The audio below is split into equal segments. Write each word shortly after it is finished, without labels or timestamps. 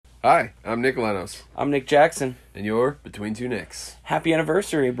Hi, I'm Nick Lenos, I'm Nick Jackson. and you're Between Two Nicks. Happy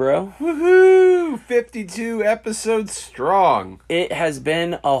anniversary, bro. Woohoo! 52 episodes strong. It has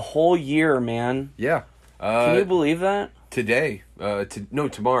been a whole year, man. Yeah. Can you believe that? Today,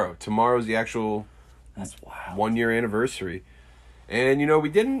 tomorrow. Tomorrow's the actual That's wild. 1 year anniversary. And, we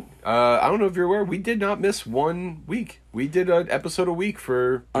didn't, I don't know if you're aware, we did not miss 1 week. We did an episode a week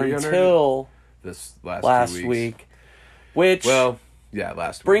for 300 Until this last 2 weeks. week. Which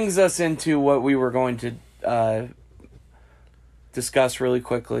Last week. brings us into what we were going to discuss really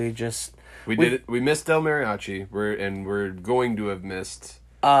quickly. We did it. We missed Del Mariachi. We're going to have missed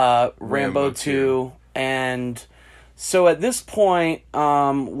Rambo 2. And so at this point,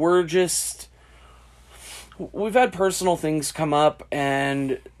 we've had personal things come up,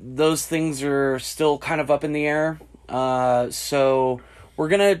 and those things are still kind of up in the air. So we're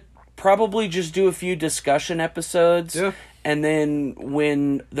going to probably just do a few discussion episodes. Yeah. And then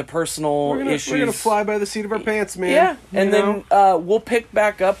when the personal issues... We're going to fly by the seat of our pants, man. Yeah, and then we'll pick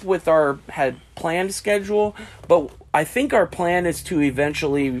back up with our planned schedule. But I think our plan is to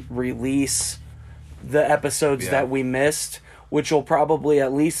eventually release the episodes that we missed, which will probably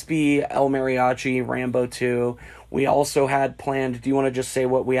at least be El Mariachi, Rambo 2. We also had planned... Do you want to just say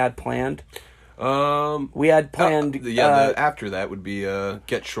what we had planned? We had planned... after that would be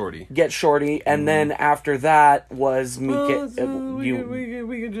Get Shorty. Get Shorty, and then after that was me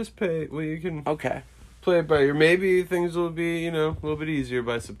We can just pay... Well, you can Okay. play it by ear. Maybe things will be, a little bit easier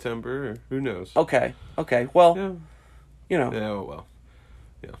by September, or who knows. Okay. Well, Yeah. Yeah, well.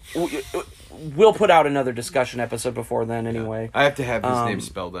 Yeah. We'll put out another discussion episode before then anyway. I have to have his name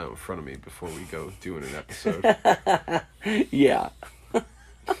spelled out in front of me before we go doing an episode. Yeah.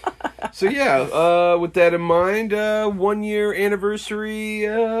 So with that in mind, 1 year anniversary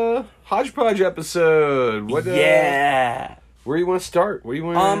hodgepodge episode. What? Yeah. Where do you want to start? Where do you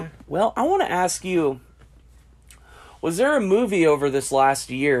want? Well, I want to ask you: was there a movie over this last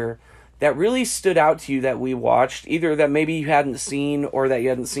year that really stood out to you that we watched, either that maybe you hadn't seen or that you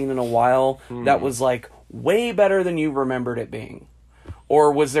hadn't seen in a while, that was like way better than you remembered it being?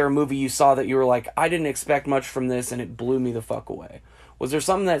 Or was there a movie you saw that you were like, I didn't expect much from this and it blew me the fuck away? Was there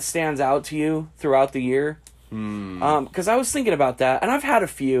something that stands out to you throughout the year? Because I was thinking about that, and I've had a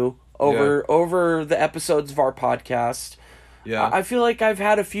few over the episodes of our podcast. Yeah. I feel like I've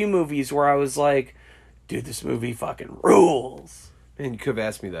had a few movies where I was like, dude, this movie fucking rules. Man, you could have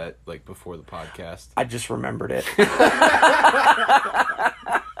asked me that before the podcast. I just remembered it.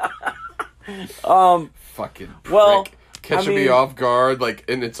 Fucking prick. Well, catching me off guard,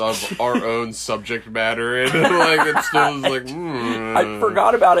 and it's of our own subject matter, and it's still just I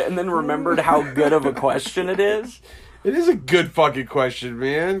forgot about it and then remembered how good of a question it is. It is a good fucking question,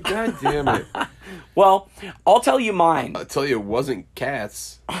 man. God damn it. Well, I'll tell you mine. I'll tell you, it wasn't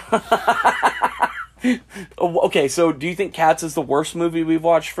Cats. Okay, so do you think Cats is the worst movie we've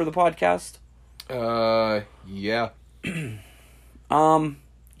watched for the podcast? Yeah.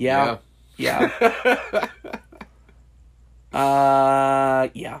 Yeah. Yeah.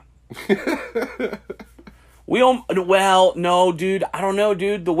 No, dude. I don't know,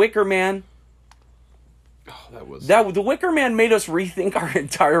 dude. The Wicker Man. Oh, The Wicker Man made us rethink our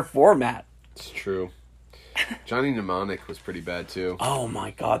entire format. It's true. Johnny Mnemonic was pretty bad too. Oh my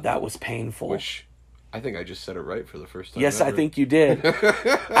god, that was painful. Which I think I just said it right for the first time. Yes, ever. I think you did.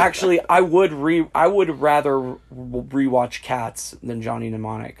 Actually, I would rather rewatch Cats than Johnny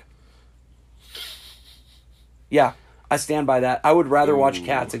Mnemonic. Yeah, I stand by that. I would rather watch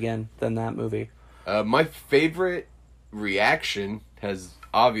Cats again than that movie. My favorite reaction has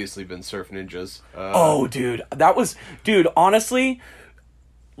obviously been Surf Ninjas. Dude, honestly,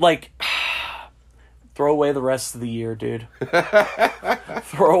 throw away the rest of the year, dude.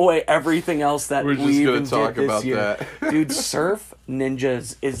 Throw away everything else that We're just we gonna even talk did this about year. that. Dude, Surf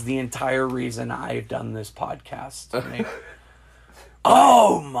Ninjas is the entire reason I've done this podcast. Nick.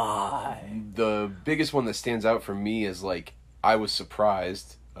 Oh my! The biggest one that stands out for me is I was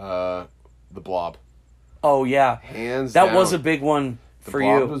surprised. The Blob. Oh yeah, hands that down. was a big one The for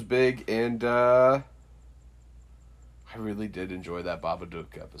Blob you. was big, and I really did enjoy that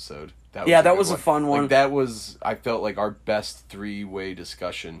Babadook episode. That was a fun one. I felt like our best 3-way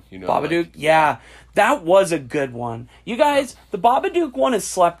discussion. Babadook, that was a good one. You guys, the Babadook one is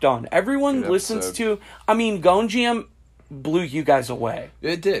slept on. Everyone Good listens episode. to. Gonjiam blew you guys away.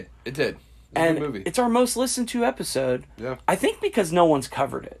 It did. It was And a good movie. it's our most listened to episode. Yeah. I think because no one's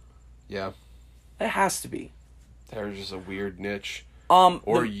covered it. Yeah. It has to be. There's just a weird niche.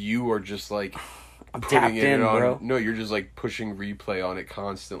 Or You are just I'm putting tapped it in, on. bro. No, you're just pushing replay on it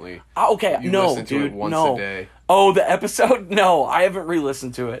constantly. Okay, You no, listen to dude, it once no. a day. Oh, the episode? No, I haven't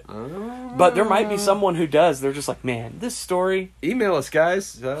re-listened to it. But there might be someone who does. They're just like, man, this story. Email us,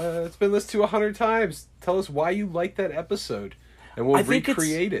 guys. It's been listened to 100 times. Tell us why you like that episode, and we'll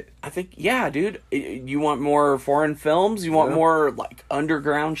recreate it. I think, yeah, dude. You want more foreign films? You want more, like,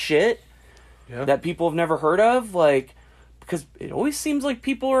 underground shit that people have never heard of? Like, because it always seems like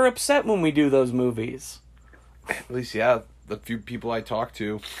people are upset when we do those movies. At least, yeah, the few people I talk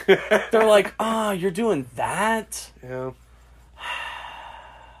to. They're like, you're doing that? Yeah.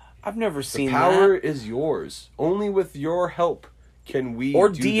 I've never seen that. The power that. is yours. Only with your help can we or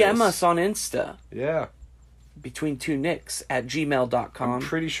do DM this. us on Insta. Yeah. Between2nicks@gmail.com. I'm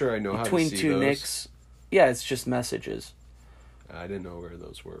pretty sure I know how to see Between two those. Nicks. Yeah, it's just messages. I didn't know where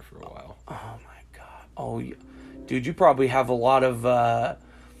those were for a while. Oh my god. Oh, dude, you probably have a lot of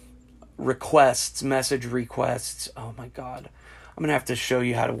message requests. Oh my god. I'm gonna have to show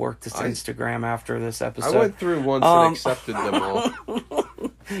you how to work this Instagram after this episode. I went through once and accepted them all.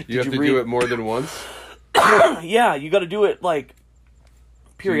 You have to do it more than once? Yeah, you gotta do it, like,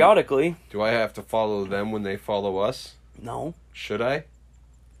 periodically. Do I have to follow them when they follow us? No. Should I?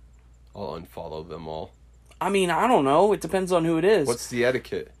 I'll unfollow them all. I mean, I don't know. It depends on who it is. What's the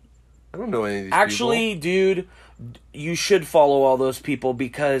etiquette? I don't know any of these Actually, dude, you should follow all those people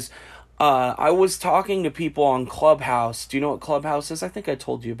because I was talking to people on Clubhouse. Do you know what Clubhouse is? I think I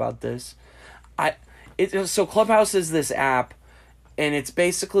told you about this. So Clubhouse is this app, and it's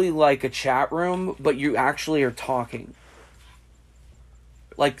basically like a chat room, but you actually are talking.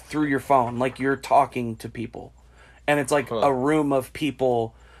 Like, through your phone. Like, you're talking to people. And it's like a room of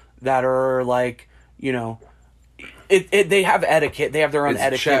people that are, like, you know... they have etiquette. They have their own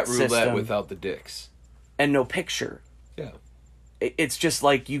etiquette chat roulette system. without the dicks. And no picture. Yeah. It's just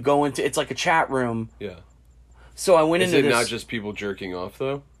like you go into... It's like a chat room. Yeah. So I went into this... Is it not just people jerking off,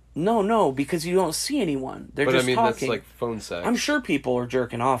 though? No, because you don't see anyone. They're just talking. That's like phone sex. I'm sure people are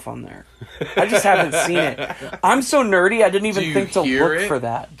jerking off on there. I just haven't seen it. I'm so nerdy, I didn't even think to look for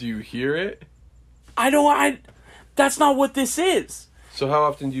that. Do you hear it? That's not what this is. So how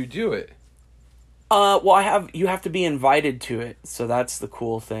often do you do it? Well, you have to be invited to it, so that's the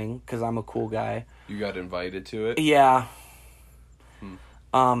cool thing, because I'm a cool guy. You got invited to it? Yeah.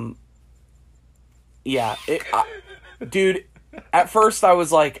 Yeah. Dude, at first I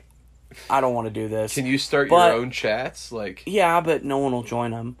was like, I don't want to do this. Can you start your own chats? Like, yeah, but no one will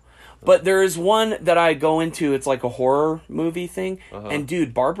join them. But there is one that I go into, it's like a horror movie thing, and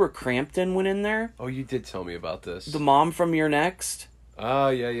dude, Barbara Crampton went in there. Oh, you did tell me about this. The mom from You're Next. Oh,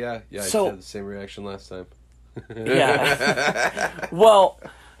 yeah. So, I had the same reaction last time. Yeah. Well,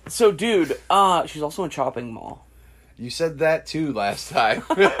 so dude, she's also in Chopping Mall. You said that too last time.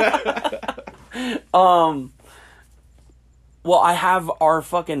 Well, I have our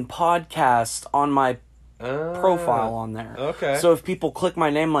fucking podcast on my profile on there. Okay. So if people click my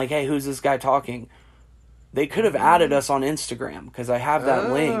name like, hey, who's this guy talking? They could have added us on Instagram because I have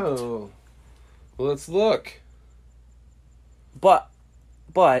that linked. Well, let's look. But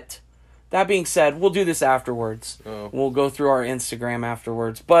that being said, we'll do this afterwards. Oh. We'll go through our Instagram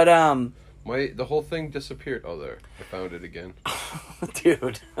afterwards. But the whole thing disappeared. Oh, there. I found it again.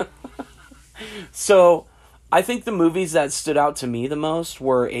 Dude. So, I think the movies that stood out to me the most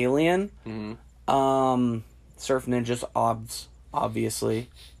were Alien, Surf Ninjas, obviously,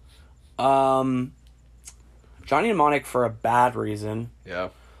 Johnny Mnemonic for a bad reason. Yeah.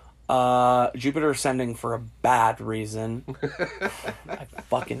 Jupiter Ascending for a bad reason. I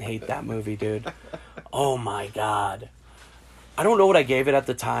fucking hate that movie, dude. Oh my god. I don't know what I gave it at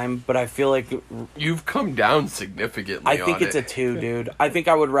the time, but I feel like... You've come down significantly I think it's a 2, dude. I think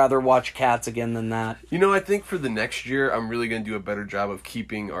I would rather watch Cats again than that. You know, I think for the next year, I'm really going to do a better job of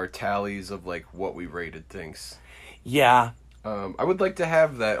keeping our tallies of, like, what we rated things. Yeah. I would like to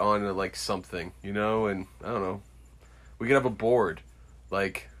have that on, like, something, you know? And, I don't know. We could have a board.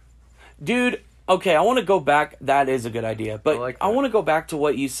 Like... Dude, okay, I want to go back. That is a good idea. But I want to go back to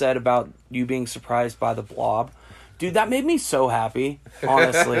what you said about you being surprised by the Blob. Dude, that made me so happy,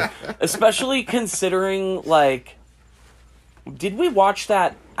 honestly. Especially considering, like... Did we watch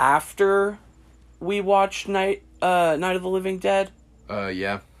that after we watched Night of the Living Dead?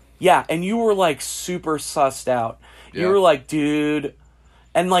 Yeah. Yeah, and you were, like, super sussed out. You were like, dude...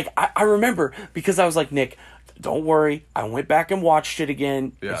 And, like, I remember, because I was like, Nick... Don't worry. I went back and watched it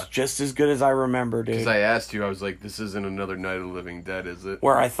again. Yeah. It's just as good as I remember, dude. Because I asked you, I was like, this isn't another Night of the Living Dead, is it?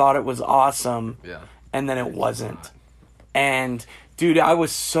 Where I thought it was awesome. Yeah. And then it wasn't. And, Dude, I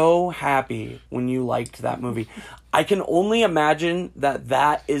was so happy when you liked that movie. I can only imagine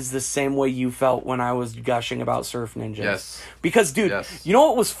that is the same way you felt when I was gushing about Surf Ninjas. Yes. Because, dude, Yes. you know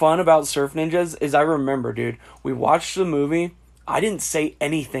what was fun about Surf Ninjas is I remember, dude, we watched the movie. I didn't say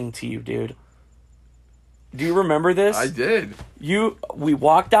anything to you, dude. Do you remember this? I did. We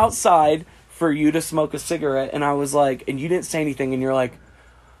walked outside for you to smoke a cigarette, and I was like, and you didn't say anything, and you're like,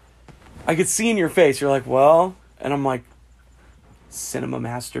 I could see in your face, you're like, well, and I'm like, cinema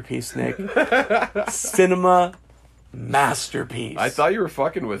masterpiece, Nick. Cinema masterpiece. I thought you were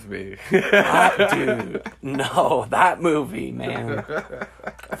fucking with me. Dude, no, that movie, man.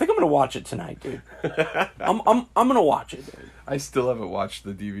 I think I'm gonna watch it tonight, dude. I'm gonna watch it, dude. I still haven't watched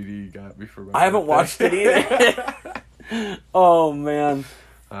the DVD you got me for my I haven't watched it either. Oh man.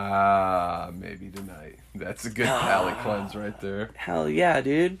 Maybe tonight. That's a good palate cleanse right there. Hell yeah,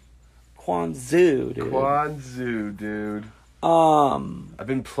 dude. Kwanzaa, dude. Kwanzaa, dude. I've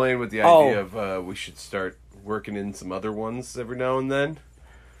been playing with the idea of we should start working in some other ones every now and then.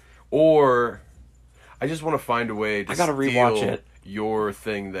 Or I just want to find a way to I gotta rewatch steal it. your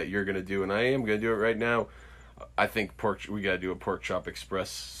thing that you're gonna do, and I am gonna do it right now. I think we gotta do a Pork Chop Express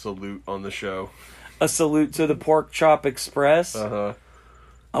salute on the show. A salute to the Pork Chop Express. Uh-huh.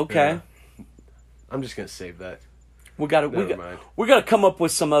 Okay. Yeah. I'm just gonna save that. We Never gotta mind. come up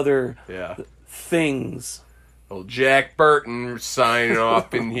with some other Yeah. things. Old Jack Burton signing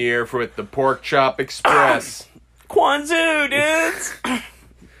off in here with the Pork Chop Express. Kwanzaa, dudes.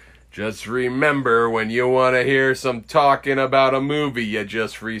 Just remember, when you want to hear some talking about a movie you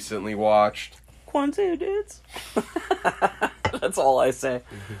just recently watched. Kwanzaa, dudes. That's all I say.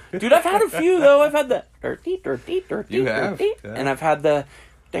 Dude, I've had a few, though. I've had the... You have? Yeah. And I've had the...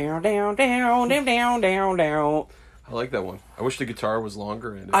 Down, down, down, down, down, down, down. I like that one. I wish the guitar was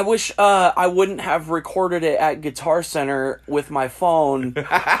longer in it. I wish I wouldn't have recorded it at Guitar Center with my phone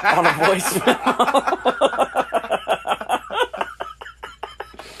on a voicemail.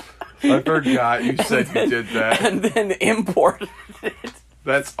 I forgot you said you did that. And then imported it.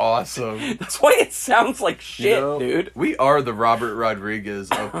 That's awesome. That's why it sounds like shit, dude. We are the Robert Rodriguez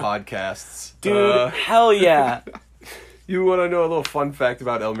of podcasts. Dude, hell yeah. You want to know a little fun fact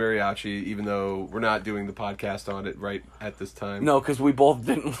about El Mariachi, even though we're not doing the podcast on it right at this time? No, because we both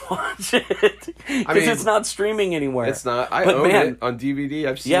didn't watch it. Because it's not streaming anywhere. It's not. I own it on DVD.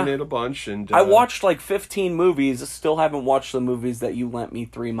 I've seen it a bunch. And I watched like 15 movies. Still haven't watched the movies that you lent me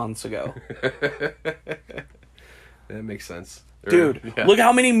 3 months ago. That makes sense. Dude, look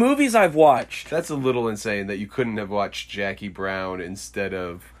how many movies I've watched. That's a little insane that you couldn't have watched Jackie Brown instead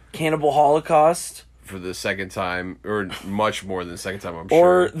of Cannibal Holocaust. For the second time, or much more than the second time, I'm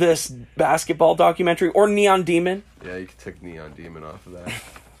sure. Or this basketball documentary, or Neon Demon. Yeah, you could take Neon Demon off of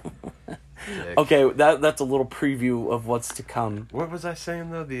that. Okay, that's a little preview of what's to come. What was I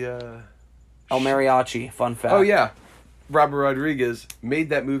saying, though? The, El Mariachi, fun fact. Oh, yeah. Robert Rodriguez made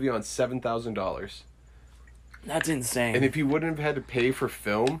that movie on $7,000. That's insane. And if he wouldn't have had to pay for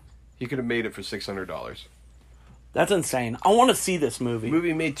film, he could have made it for $600. That's insane. I want to see this movie. The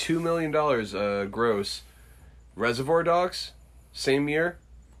movie made $2 million gross. Reservoir Dogs, same year,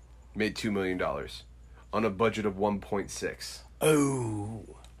 made $2 million on a budget of 1.6. Oh.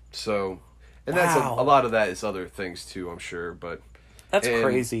 So, and that's a lot of that is other things too, I'm sure, but that's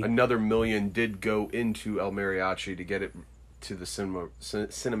crazy. Another $1 million did go into El Mariachi to get it to the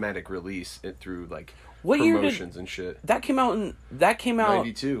cinematic release through like promotions and shit. That came out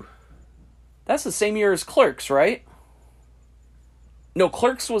 92. That's the same year as Clerks, right? No,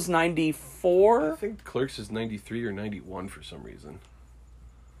 Clerks was 94. I think Clerks is 93 or 91 for some reason.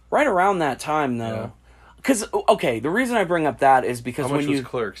 Right around that time, though. Because okay, the reason I bring up that is because how much was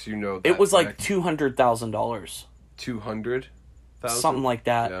Clerks? You know, that it was like $200,000. 200,000, something like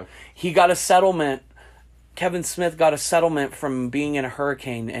that. Yeah. He got a settlement. Kevin Smith got a settlement from being in a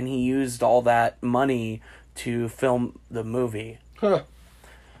hurricane, and he used all that money to film the movie. Huh.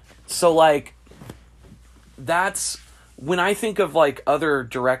 So, like, that's... When I think of, like, other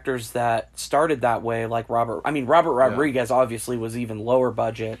directors that started that way, like Robert Rodriguez obviously was even lower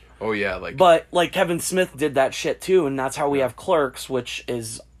budget. Oh, yeah, But, like, Kevin Smith did that shit, too, and that's how we have Clerks, which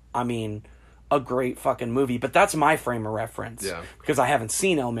is, I mean, a great fucking movie. But that's my frame of reference. Yeah. Because I haven't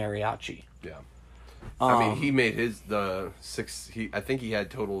seen El Mariachi. Yeah. I mean, he made I think he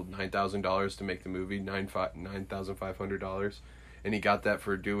had total $9,000 to make the movie, $9,500. And he got that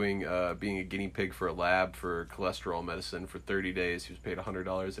for doing being a guinea pig for a lab for cholesterol medicine for 30 days. He was paid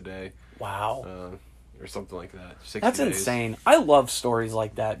 $100 a day. Wow. Or something like that. 60 That's days. insane. I love stories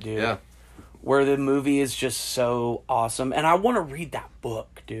like that, dude. Yeah. Where the movie is just so awesome. And I want to read that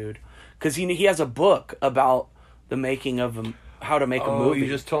book, dude. Because he has a book about the making of How to Make a Movie. You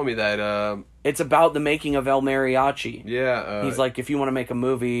just told me that. It's about the making of El Mariachi. Yeah. He's like, if you want to make a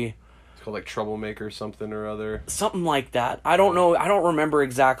movie... It's called like Troublemaker something or other. Something like that. I don't know. I don't remember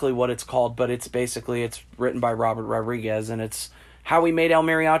exactly what it's called, but it's written by Robert Rodriguez, and it's how he made El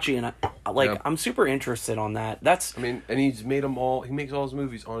Mariachi, and I'm super interested on that. That's... I mean, and he's made them all... He makes all his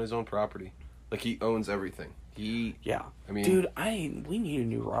movies on his own property. Like, he owns everything. Yeah. I mean... Dude, we need a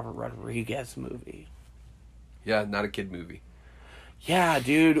new Robert Rodriguez movie. Yeah, not a kid movie. Yeah,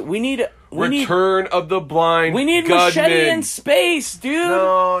 dude. We need Return of the Blind We need Gunman. Machete in space, dude.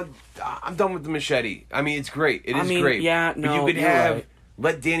 No, I'm done with the Machete. I mean, it's great. It is great. Yeah, no, but you could you're have... right.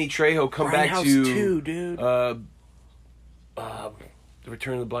 Let Danny Trejo come Grindhouse back to... 2, dude. The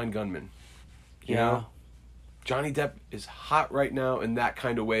Return of the Blind Gunman. You know? Johnny Depp is hot right now in that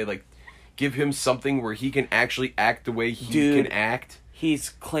kind of way. Like, give him something where he can actually act the way he can act. He's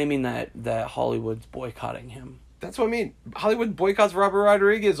claiming that Hollywood's boycotting him. That's what I mean. Hollywood boycotts Robert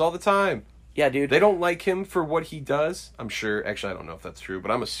Rodriguez all the time. Yeah, dude. They don't like him for what he does. I'm sure. Actually, I don't know if that's true,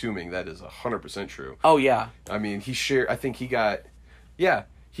 but I'm assuming that is 100% true. Oh, yeah. I mean, I think he got... Yeah,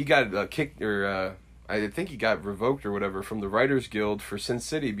 he got kicked, or... I think he got revoked or whatever from the Writers Guild for Sin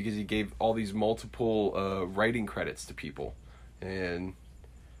City because he gave all these multiple writing credits to people. And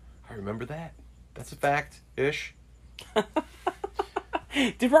I remember that. That's a fact-ish.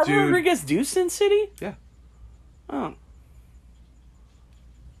 Did Robert Rodriguez do Sin City? Yeah. Oh.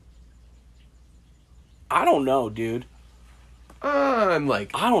 I don't know, dude. I'm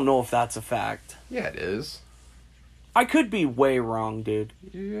like... I don't know if that's a fact. Yeah, it is. I could be way wrong, dude.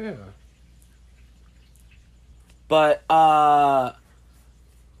 Yeah. But,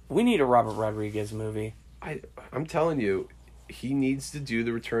 we need a Robert Rodriguez movie. I'm telling you, he needs to do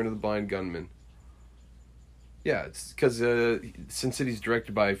The Return of the Blind Gunman. Yeah, it's because Sin City's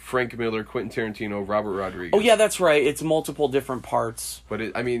directed by Frank Miller, Quentin Tarantino, Robert Rodriguez. Oh, yeah, that's right. It's multiple different parts. But,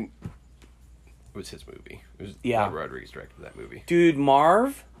 it was his movie. It was Robert Rodriguez directed that movie. Dude,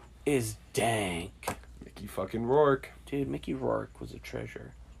 Marv is dank. Mickey fucking Rourke. Dude, Mickey Rourke was a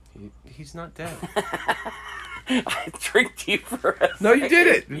treasure. He's not dead. I tricked you for a No, you did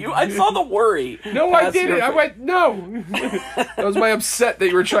it. I saw the worry. No, I didn't. I went, no. That was my upset that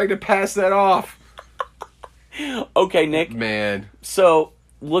you were trying to pass that off. Okay, Nick. Man. So,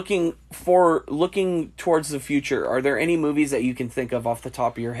 looking towards the future, are there any movies that you can think of off the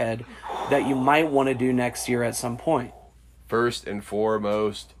top of your head that you might want to do next year at some point? First and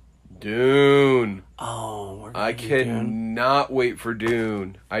foremost, Dune. Oh, I cannot wait for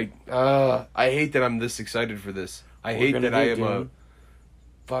Dune. I hate that I'm this excited for this. I hate that I am a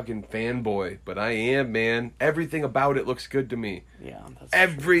fucking fanboy, but I am, man. Everything about it looks good to me. Yeah, that's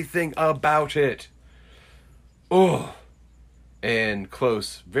everything about it. Oh, and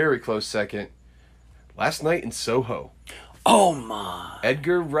very close second. Last Night in Soho. Oh my!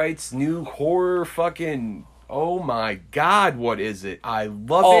 Edgar Wright's new horror fucking. Oh my God, what is it? I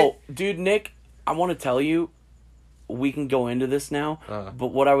love it. Oh, dude, Nick, I want to tell you, we can go into this now, but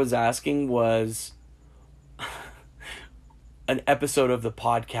what I was asking was an episode of the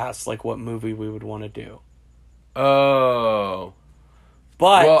podcast, like what movie we would want to do. Oh.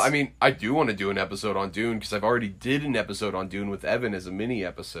 But... Well, I mean, I do want to do an episode on Dune, because I've already did an episode on Dune with Evan as a mini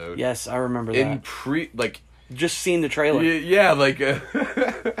episode. Yes, I remember that. Just seen the trailer. Yeah, like, I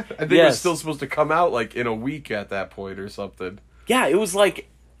think it was still supposed to come out, like, in a week at that point or something. Yeah, it was like,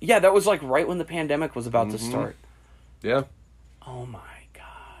 that was like right when the pandemic was about to start. Yeah. Oh my God.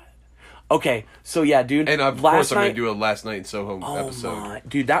 Okay, so yeah, dude. And of course I'm going to do a Last Night in Soho episode.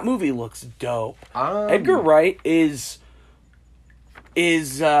 Dude, that movie looks dope. Edgar Wright is,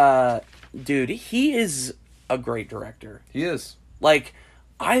 dude, he is a great director. He is. Like,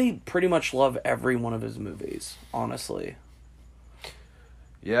 I pretty much love every one of his movies, honestly.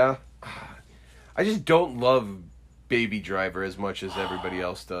 Yeah. I just don't love Baby Driver as much as everybody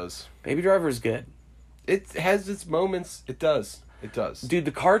else does. Baby Driver is good. It has its moments. It does. It does. Dude,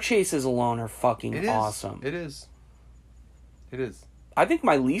 the car chases alone are fucking awesome. It is. It is. I think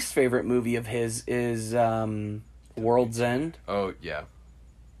my least favorite movie of his is World's End. Oh, yeah.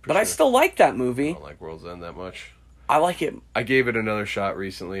 But I still like that movie. I don't like World's End that much. I like it. I gave it another shot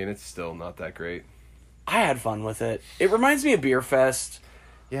recently, and it's still not that great. I had fun with it. It reminds me of Beer Fest.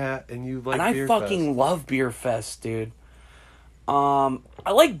 Yeah, and you like Beer Fest. And I fucking love Beer Fest, dude. I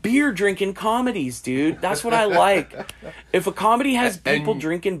like beer drinking comedies, dude. That's what I like. If a comedy has people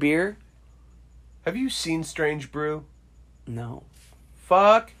drinking beer... Have you seen Strange Brew? No.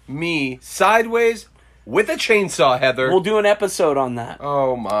 Fuck me. Sideways with a chainsaw, Heather. We'll do an episode on that.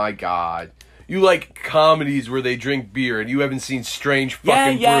 Oh my God. You like comedies where they drink beer and you haven't seen Strange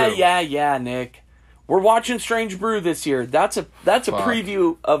fucking Brew. Yeah, Nick. We're watching Strange Brew this year. That's a Fuck.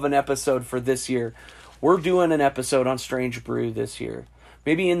 preview of an episode for this year. We're doing an episode on Strange Brew this year.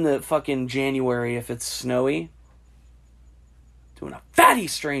 Maybe in the fucking January if it's snowy. Doing a fatty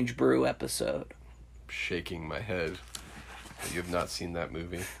Strange Brew episode. Shaking my head. You have not seen that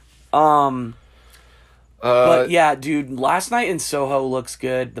movie. But yeah, dude, Last Night in Soho looks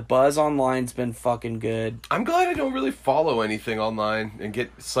good. The buzz online's been fucking good. I'm glad I don't really follow anything online and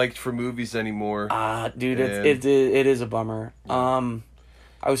get psyched for movies anymore. Dude, it is a bummer.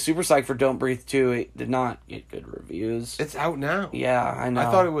 I was super psyched for Don't Breathe 2. It did not get good reviews. It's out now. Yeah, I know. I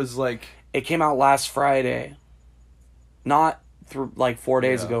thought it was like... It came out last Friday. Not like 4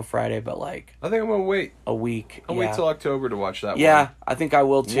 days ago Friday, but like... I think I'm gonna wait. A week. I'll wait till October to watch that one. Yeah, I think I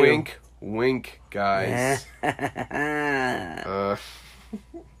will too. Wink, wink, guys. There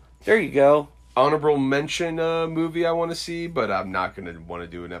you go. Honorable mention movie I want to see, but I'm not gonna want to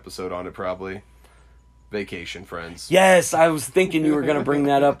do an episode on it probably. Vacation Friends. Yes, I was thinking you were going to bring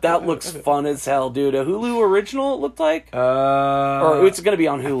that up. That looks fun as hell, dude. A Hulu original, it looked like? Or it's going to be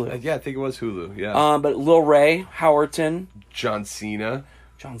on Hulu. Yeah, I think it was Hulu, yeah. But Lil Ray, Howerton. John Cena.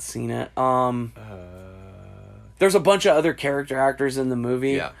 There's a bunch of other character actors in the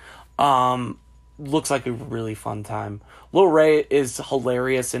movie. Yeah. Looks like a really fun time. Lil Ray is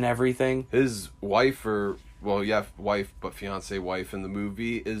hilarious in everything. His wife, wife, but fiance wife in the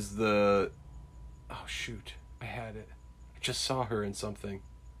movie is the... Oh, shoot. I had it. I just saw her in something.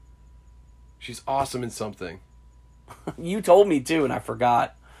 She's awesome in something. You told me too, and I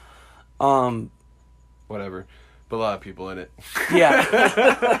forgot. Whatever. But a lot of people in it. Yeah.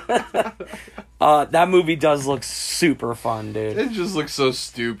 That movie does look super fun, dude. It just looks so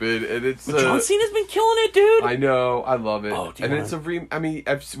stupid. And it's... John Cena's been killing it, dude. I know. I love it. Oh, and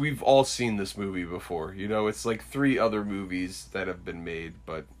it's we've all seen this movie before. You know, it's like 3 other movies that have been made,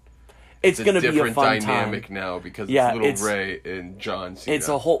 but... It's going to be a different fun dynamic time. Now because it's Little Ray and John Cena. It's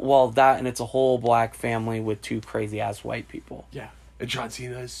a whole black family with 2 crazy ass white people. Yeah, and John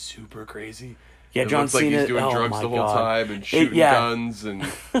Cena is super crazy. Yeah, John Cena like he's doing drugs the whole time and shooting guns and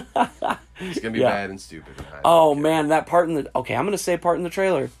it's gonna be bad and stupid. Oh man, that part I'm gonna say part in the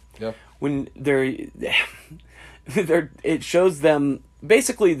trailer. Yeah, when it shows them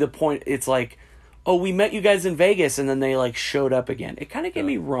basically the point. It's like, oh, we met you guys in Vegas, and then they like showed up again. It kind of gave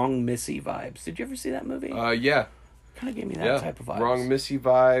me Wrong Missy vibes. Did you ever see that movie? Yeah. Kind of gave me that type of vibes. Wrong Missy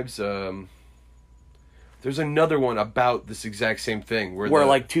vibes. There's another one about this exact same thing where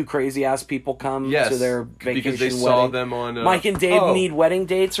like 2 crazy ass people come to their vacation because they wedding. saw them on Mike and Dave Need Wedding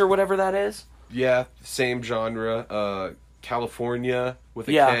Dates or whatever that is. Yeah, same genre. California with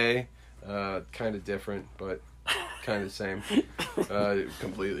a K. Kind of different, but kind of same.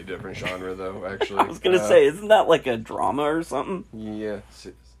 Completely different genre though, actually. I was gonna say, isn't that like a drama or something? Yeah.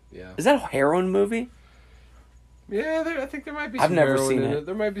 Is that a heroin movie? Yeah, I think there might be. I've some never heroin seen in it.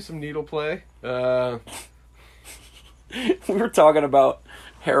 There might be some needle play. We were talking about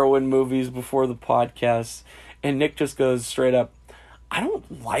heroin movies before the podcast, and Nick just goes straight up, I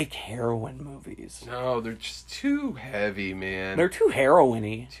don't like heroin movies. No, they're just too heavy, man. They're too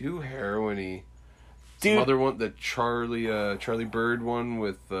heroin-y. Too heroin-y. Dude. Some other one, the Charlie Bird one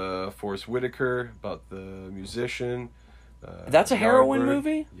with Forrest Whitaker about the musician. That's a heroin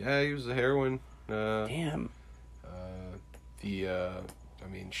movie? Yeah, he was a heroin. Damn.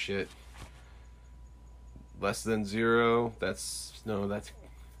 Shit. Less Than Zero. That's.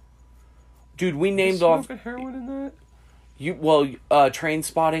 Dude, we named off heroin in that. Train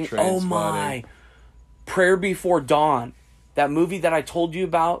Spotting. Oh my. Prayer Before Dawn. That movie that I told you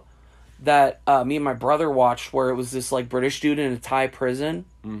about that me and my brother watched where it was this like British dude in a Thai prison.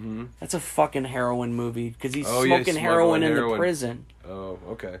 Mm-hmm. That's a fucking heroin movie because he's smoking heroin in the prison. Oh,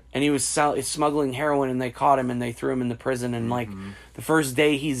 okay. And he was smuggling heroin and they caught him and they threw him in the prison and like the first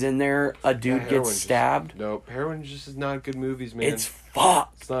day he's in there, a dude gets stabbed. Heroin just is not good movies, man. It's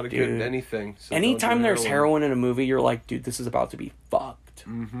fucked. It's not a good anything. So anytime there's heroin in a movie, you're like, dude, this is about to be fucked.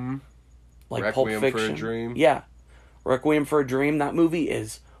 Mm-hmm. Like Requiem Pulp Fiction. for a Dream. Yeah. Requiem for a Dream. That movie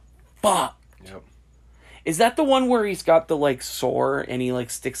is fucked. Yep. Is that the one where he's got the like sore and he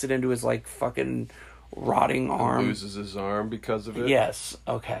like sticks it into his like fucking rotting arm? Loses his arm because of it. Yes.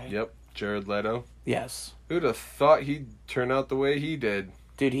 Okay. Yep. Jared Leto. Yes. Who'd have thought he'd turn out the way he did?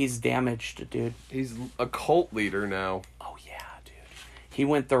 Dude, he's damaged, dude. He's a cult leader now. Oh yeah, dude. He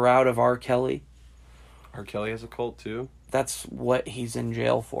went the route of R. Kelly. R. Kelly has a cult too? That's what he's in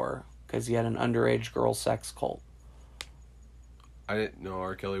jail for, because he had an underage girl sex cult. I didn't know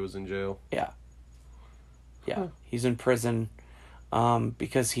R. Kelly was in jail. Yeah. Yeah. He's in prison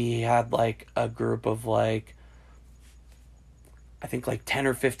because he had like a group of like I think like 10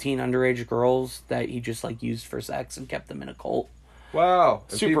 or 15 underage girls that he just like used for sex and kept them in a cult. Wow.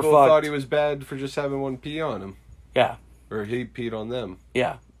 And Super people fucked. thought he was bad for just having one pee on him. Yeah. Or he peed on them.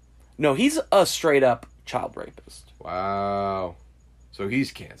 Yeah. No, he's a straight up child rapist. Wow. So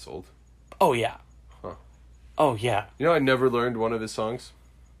he's canceled. Oh, yeah. Huh. Oh, yeah. You know, I never learned one of his songs.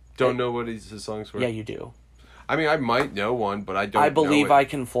 Don't know what his songs were. Yeah, you do. I mean, I might know one, but I don't I Believe know it. I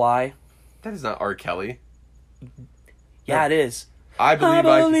Can Fly. That is not R. Kelly. Yeah, it is. I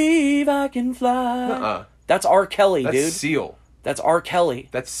believe I can fly. Uh-uh. That's R. Kelly, That's dude. Seal. That's R. Kelly.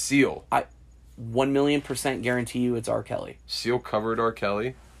 That's Seal. I 1,000,000% guarantee you it's R. Kelly. Seal covered R.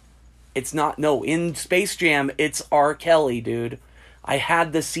 Kelly? It's not. No, in Space Jam, it's R. Kelly, dude. I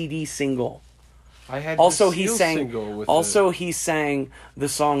had the CD single. I had Also, the he Seal sang. single with He sang the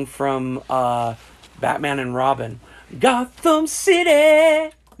song from Batman and Robin, Gotham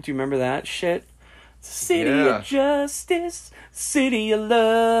City. Do you remember that shit? City of justice, city of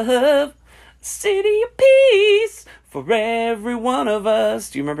love, city of peace for every one of us.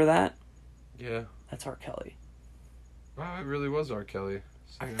 Do you remember that? Yeah. That's R. Kelly. Wow, it really was R. Kelly.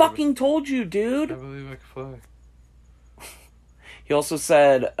 I fucking told you, dude. I believe I can fly. He also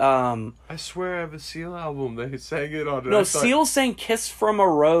said, I swear I have a Seal album. They sang it on it. No, Seal sang Kiss from a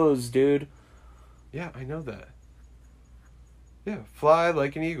Rose, dude. Yeah, I know that. Yeah, Fly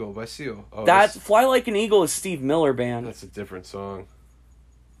Like an Eagle by Seal. Oh, That Fly Like an Eagle is Steve Miller Band. That's a different song.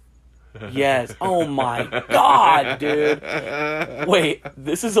 Yes. Oh my god, dude. Wait,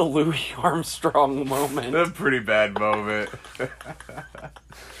 this is a Louis Armstrong moment. A pretty bad moment.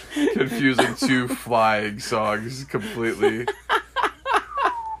 Confusing two flying songs completely.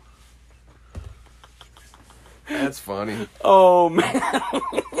 That's funny. Oh man.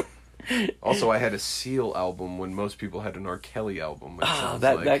 Also, I had a Seal album when most people had an R. Kelly album.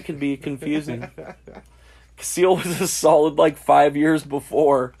 That could be confusing. Seal was a solid like 5 years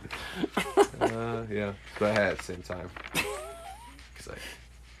before. Yeah, but I had it at the same time because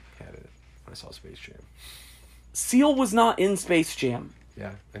I had it when I saw Space Jam. Seal was not in Space Jam.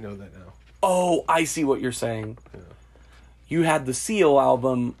 Yeah, I know that now. Oh, I see what you're saying. Yeah. You had the Seal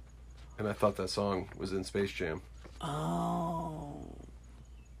album. And I thought that song was in Space Jam. Oh.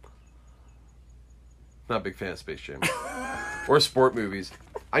 Not a big fan of Space Jam. Or sport movies.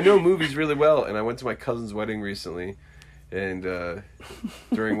 I know movies really well, and I went to my cousin's wedding recently, and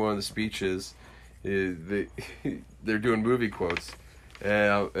during one of the speeches, they're doing movie quotes,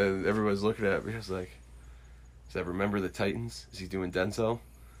 and everybody's looking at me. I was like, "Does that Remember the Titans? Is he doing Denzel?" And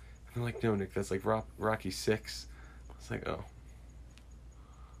they're like, "No, Nick, that's like Rocky 6." I was like, "Oh."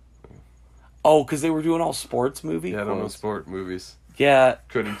 Oh, because they were doing all sports movie Yeah, I don't know quotes? sport movies. Yeah.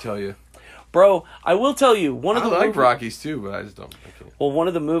 Couldn't tell you. Bro, I will tell you, one of the I like Rockies too, but I just don't. I can't. Well, one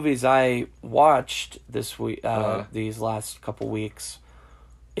of the movies I watched this week, these last couple weeks,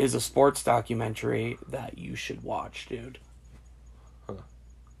 is a sports documentary that you should watch, dude. Huh.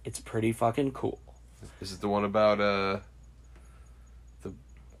 It's pretty fucking cool. Is it the one about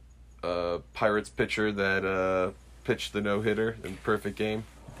the Pirates pitcher that pitched the no-hitter in Perfect Game?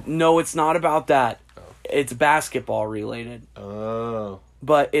 No, it's not about that. Oh. It's basketball related. Oh.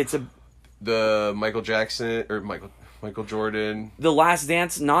 But it's the Michael Jackson or Michael Jordan. The Last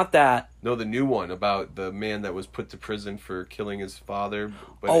Dance, not that. No, the new one about the man that was put to prison for killing his father.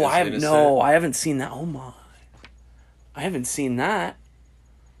 But Oh, is innocent. I haven't seen that. Oh my. I haven't seen that.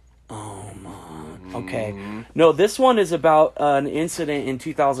 Oh my. Okay. No, this one is about an incident in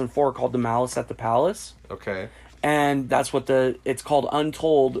 2004 called the Malice at the Palace. Okay. And that's what it's called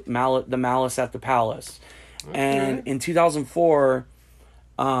Untold the Malice at the Palace. Okay. And in 2004,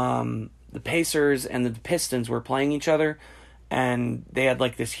 the Pacers and the Pistons were playing each other, and they had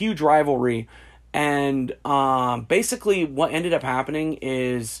like this huge rivalry. And basically what ended up happening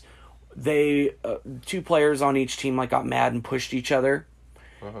is they two players on each team like got mad and pushed each other.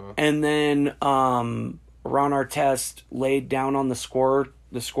 Uh-huh. And then Ron Artest laid down on the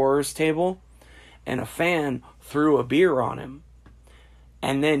scorer's table, and a fan threw a beer on him.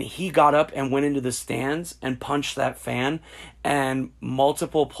 And then he got up and went into the stands and punched that fan, and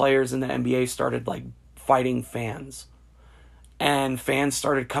multiple players in the NBA started like fighting fans. And fans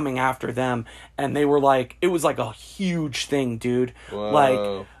started coming after them, and they were like, it was like a huge thing, dude. Whoa.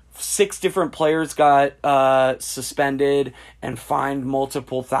 Like 6 different players got suspended and fined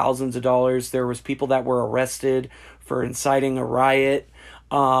multiple thousands of dollars. There was people that were arrested for inciting a riot.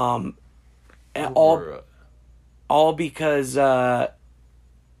 And all because the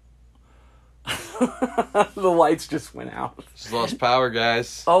lights just went out. Just lost power,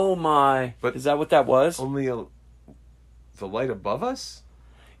 guys. Oh my. But is that what that was? Only the light above us?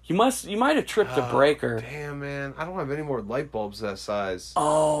 You might have tripped a breaker. Damn, man. I don't have any more light bulbs that size.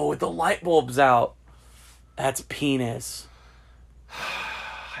 Oh, the light bulb's out. That's penis.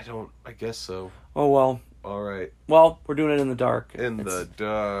 I guess so. Oh, well. All right. Well, we're doing it in the dark. The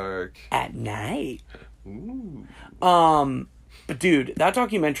dark. At night. Ooh. But dude, that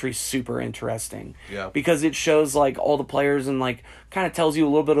documentary's super interesting. Yeah. Because it shows like all the players and like kind of tells you a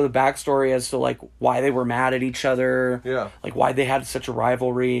little bit of the backstory as to like why they were mad at each other. Yeah. Like why they had such a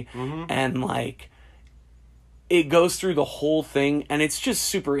rivalry. Mm-hmm. And like it goes through the whole thing, and it's just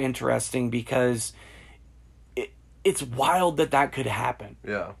super interesting because it's wild that could happen.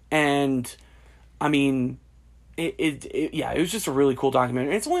 Yeah. And I mean, it was just a really cool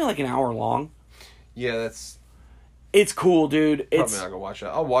documentary. It's only like an hour long. Yeah, it's cool, dude. Probably not gonna watch it.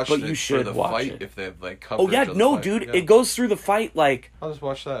 I'll watch it you should for the watch fight it. if they have like coverage. Oh yeah, of the no, fight. dude. Yeah. It goes through the fight like. I'll just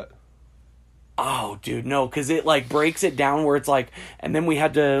watch that. Oh, dude, no, because it like breaks it down where it's like, and then we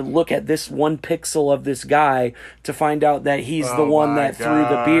had to look at this one pixel of this guy to find out that he's the one that threw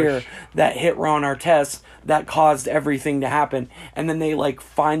the beer that hit Ron Artest that caused everything to happen. And then they like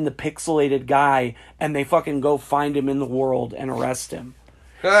find the pixelated guy and they fucking go find him in the world and arrest him.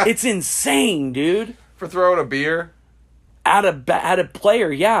 It's insane, dude. For throwing a beer at a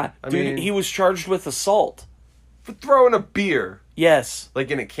player, yeah, I dude. mean, he was charged with assault. For throwing a beer. Yes.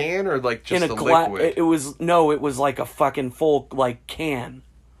 Like in a can or like just in a liquid? It was like a fucking full like can.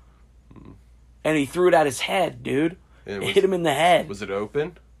 And he threw it at his head, dude. It hit him in the head. Was it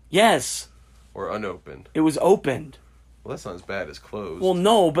open? Yes. Or unopened? It was opened. Well, that's not as bad as closed. Well,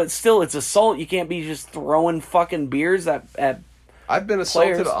 no, but still, it's assault. You can't be just throwing fucking beers at I've been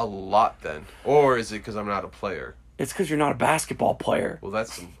assaulted players. a lot then. Or is it because I'm not a player? It's because you're not a basketball player. Well,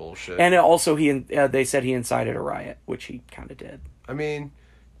 that's some bullshit. And also, they said he incited a riot, which he kind of did. I mean,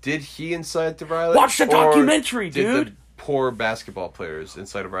 did he incite the riot? Watch the documentary, did dude. the poor basketball players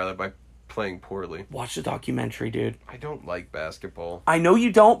incite a riot by playing poorly? Watch the documentary, dude. I don't like basketball. I know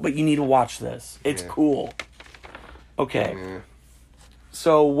you don't, but you need to watch this. It's cool. Okay. Yeah.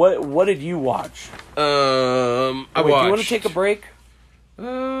 So what did you watch? I watched. Do you want to take a break?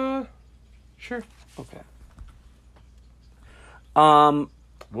 Sure. Okay.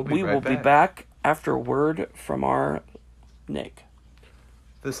 We will be back after a word from our Nick.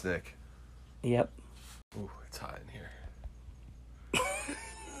 This Nick. Yep. Ooh, it's hot in here.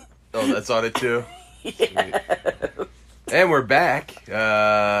 Oh, that's on it too? Yeah. And we're back.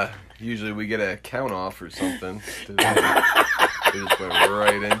 Usually we get a count off or something. We just went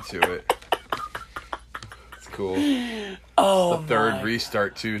right into it. It's cool. Oh, the third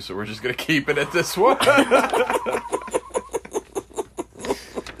restart too, so we're just gonna keep it at this one.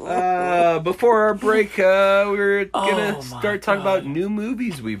 Before our break, we were gonna start talking about new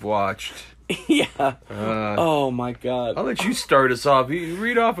movies we've watched. Yeah. Oh my god. I'll let you start us off. You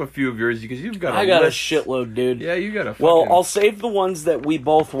read off a few of yours because you've got. I got a shitload, dude. Yeah, you got a. Well, I'll save the ones that we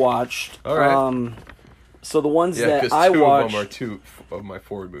both watched. All right. So the ones that I watched. Two watched of them are two of my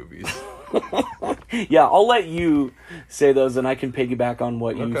Ford movies. Yeah, I'll let you say those, and I can piggyback on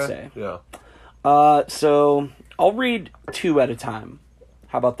what you say. Yeah. So I'll read two at a time.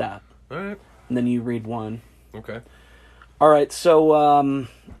 How about that? All right. And then you read one. Okay. All right. So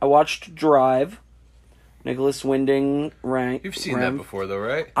I watched Drive. Nicholas Winding Rank. You've seen that before, though,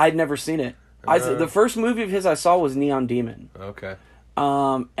 right? I'd never seen it. The first movie of his I saw was Neon Demon. Okay.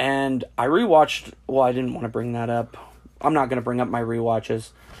 And I rewatched. Well, I didn't want to bring that up. I'm not going to bring up my rewatches.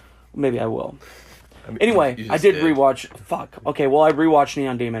 Maybe I will. I mean, anyway, I did rewatch. Fuck. Okay. Well, I rewatched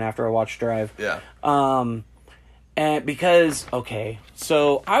Neon Demon after I watched Drive. Yeah. And because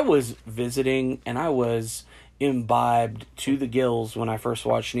so I was visiting and I was imbibed to the gills when I first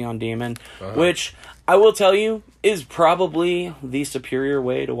watched Neon Demon, which I will tell you is probably the superior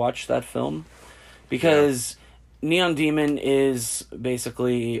way to watch that film, because Neon Demon is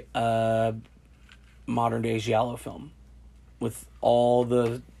basically a modern day giallo film with all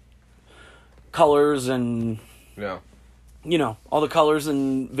the colors and all the colors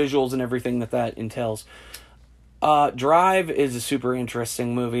and visuals and everything that entails. Drive is a super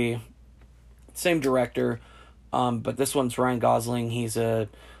interesting movie. Same director. But this one's Ryan Gosling. He's a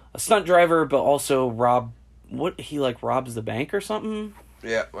stunt driver, but also he robs the bank or something?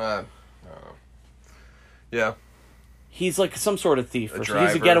 Yeah. Yeah. He's like some sort of thief. He's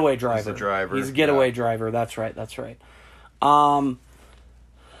driver. a getaway driver. He's a getaway driver. That's right. And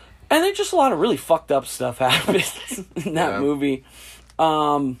then just a lot of really fucked up stuff happens in that movie.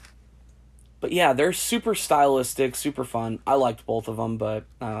 But yeah, they're super stylistic, super fun. I liked both of them, but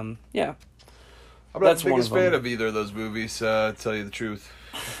yeah. I'm not That's the one biggest of them. fan of either of those movies, to tell you the truth.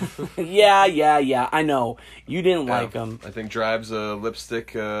 Yeah. I know you didn't like them. I think Drive's a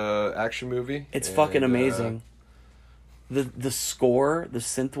lipstick action movie. It's fucking amazing. The score, the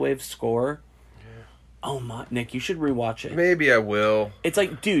synthwave score. Yeah. Oh my, Nick, you should rewatch it. Maybe I will. It's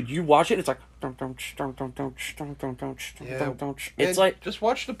like, dude, you watch it, it's like. It's like just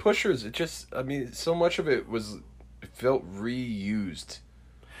watch the Pushers. It just, I mean, so much of it felt reused.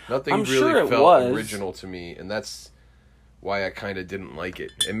 Nothing I'm really sure it felt was. original to me, and that's why I kind of didn't like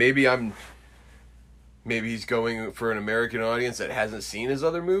it. And maybe he's going for an American audience that hasn't seen his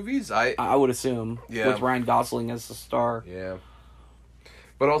other movies. I would assume, with Ryan Gosling as the star. Yeah.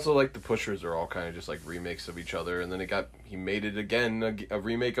 But also, like, the Pushers are all kind of just, like, remakes of each other, and then he made it again, a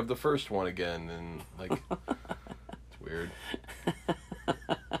remake of the first one again, and, like, it's weird.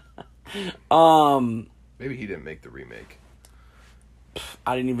 Maybe he didn't make the remake.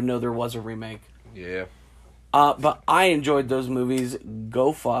 I didn't even know there was a remake. Yeah. But I enjoyed those movies.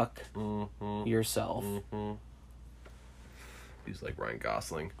 Go fuck yourself. Mm-hmm. He's like Ryan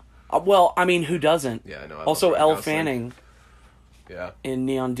Gosling. Well, I mean, who doesn't? Yeah, I know. Also, Elle Fanning. Yeah. In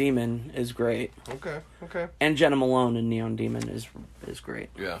Neon Demon is great. Okay. And Jenna Malone in Neon Demon is great.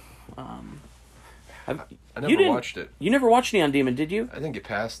 Yeah. I never watched it. You never watched Neon Demon, did you? I didn't get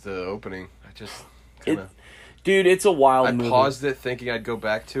past the opening. I just kinda... Dude, it's a wild movie. I paused it thinking I'd go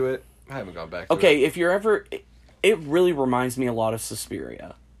back to it. I haven't gone back to it. Okay, if you're ever... It really reminds me a lot of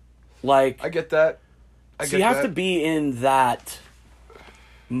Suspiria. Like... I get that. So you have to be in that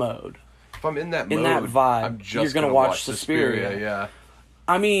mode. If I'm in that mode, in that vibe, I'm just you're gonna watch Suspiria. Yeah.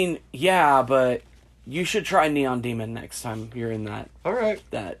 I mean, yeah, but you should try Neon Demon next time you're in that. All right.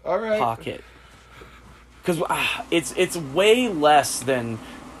 Pocket. Because it's way less than.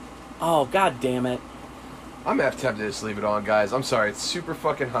 Oh, god damn it! I'm half tempted to just leave it on, guys. I'm sorry. It's super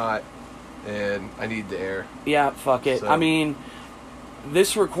fucking hot, and I need the air. Yeah, fuck it. So. I mean,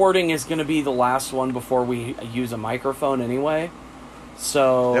 this recording is going to be the last one before we use a microphone anyway.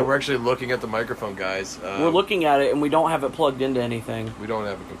 So yeah, we're actually looking at the microphone, guys. We're looking at it, and we don't have it plugged into anything. We don't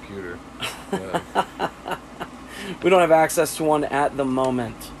have a computer. We don't have access to one at the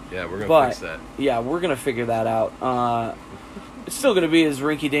moment. Yeah, we're gonna fix that. Yeah, we're gonna figure that out. It's still gonna be as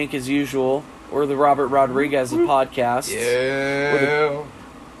rinky-dink as usual. We're the Robert Rodriguez of podcasts. Yeah.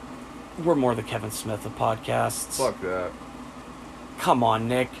 We're more the Kevin Smith of podcasts. Fuck that. Come on,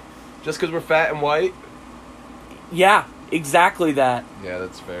 Nick. Just because we're fat and white? Yeah. Exactly that. Yeah,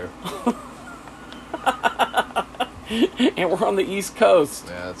 that's fair. And we're on the East Coast.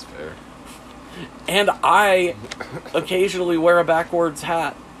 Yeah, that's fair. And I occasionally wear a backwards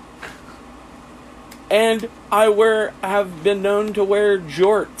hat. And I have been known to wear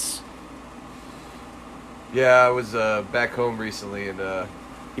jorts. Yeah, I was back home recently and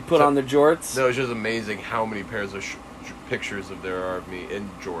you put on the jorts? No, it's just amazing how many pairs of pictures of there are of me in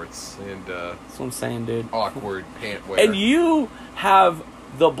jorts and that's what I'm saying, dude. Awkward pant wear. And you have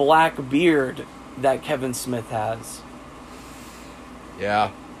the black beard that Kevin Smith has.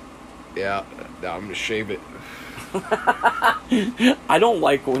 Yeah. Now I'm gonna shave it. I don't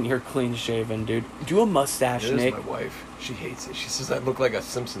like when you're clean shaven, dude. Do a mustache, Nick. My wife. She hates it. She says I look like a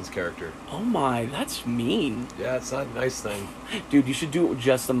Simpsons character. Oh my, that's mean. Yeah, it's not a nice thing. Dude, you should do it with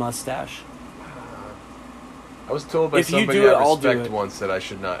just the mustache. I was told by somebody I respect once that I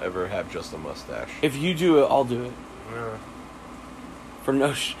should not ever have just a mustache. If you do it, I'll do it. Yeah. For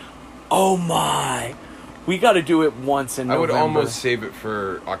no oh my. We got to do it once in November. I would almost save it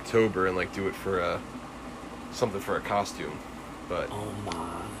for October and like do it for something for a costume. But oh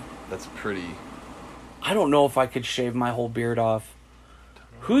my. That's pretty. I don't know if I could shave my whole beard off.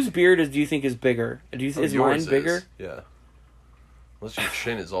 Whose beard do you think is bigger? Is mine bigger? Yeah. Unless your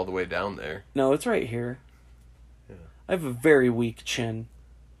chin is all the way down there. No, it's right here. Yeah. I have a very weak chin.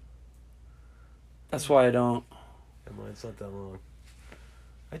 That's why I don't. Yeah, mine's not that long.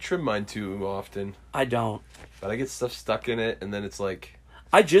 I trim mine too often. I don't. But I get stuff stuck in it, and then it's like...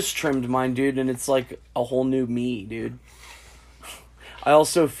 I just trimmed mine, dude, and it's like a whole new me, dude. I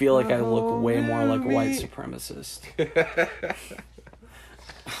also feel like I look way more like a white supremacist.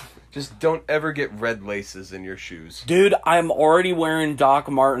 Just don't ever get red laces in your shoes. Dude, I'm already wearing Doc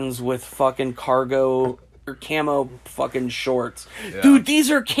Martens with fucking cargo or camo fucking shorts. Yeah. Dude, these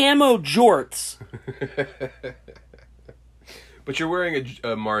are camo jorts. But you're wearing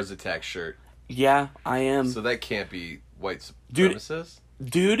a Mars Attack shirt. Yeah, I am. So that can't be white supremacist?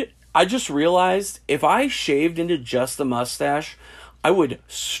 Dude, I just realized if I shaved into just the mustache, I would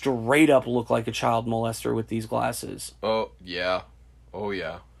straight up look like a child molester with these glasses. Oh, yeah. Oh,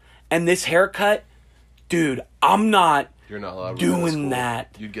 yeah. And this haircut, dude, I'm not You're not allowed doing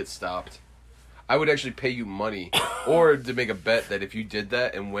that. You'd get stopped. I would actually pay you money, or to make a bet that if you did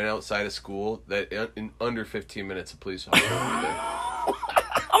that and went outside of school, that in under 15 minutes, a police officer would be there.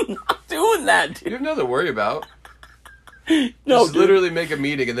 I'm not doing that, dude. You have nothing to worry about. No, Just literally make a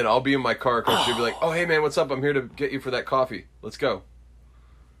meeting, and then I'll be in my car across the street, be like, "Oh, hey man, what's up? I'm here to get you for that coffee. Let's go."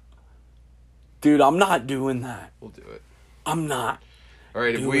 Dude, I'm not doing that. We'll do it. I'm not. All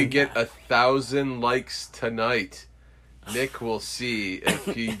right, if we get 1,000 likes tonight, Nick will see if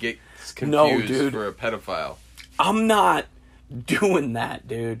he gets confused for a pedophile. I'm not doing that,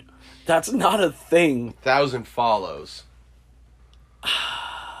 dude. That's not a thing. 1,000 follows.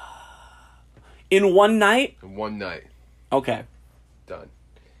 In one night? In one night. Okay. Done.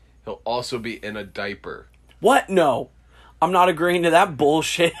 He'll also be in a diaper. What? No. I'm not agreeing to that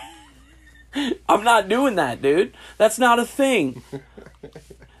bullshit. I'm not doing that, dude. That's not a thing.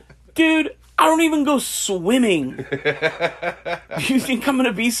 Dude, I don't even go swimming. Do you think I'm going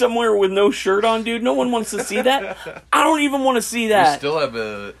to be somewhere with no shirt on, dude? No one wants to see that. I don't even want to see that. You still have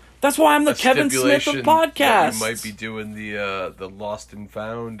a... That's why I'm the Kevin Smith of podcasts. You might be doing the Lost and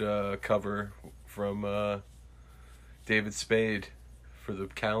Found cover from David Spade for the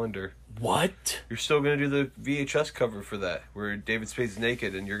calendar. What? You're still going to do the VHS cover for that, where David Spade's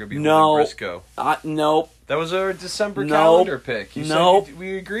naked and you're going to be holding Briscoe. Nope. That was our December calendar pick. You said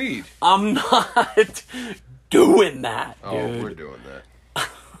we agreed. I'm not doing that, dude. Oh, we're doing that.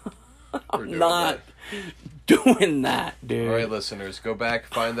 I'm not doing that, dude. All right, listeners, go back,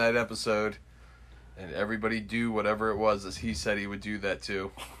 find that episode, and everybody do whatever it was that he said he would do that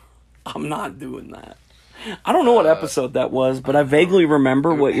too. I'm not doing that. I don't know what episode that was, but I vaguely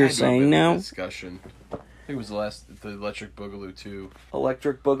remember what you're saying now. Discussion. I think it was the Electric Boogaloo 2.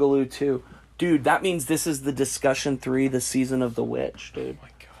 Electric Boogaloo 2. Dude, that means this is the discussion 3, the season of the witch, dude. Oh my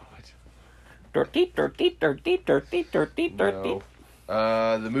god. Dirty, dirty, dirty, dirty, dirty, dirty.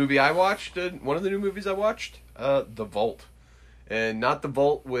 No. The movie I watched, one of the new movies I watched, The Vault. And not The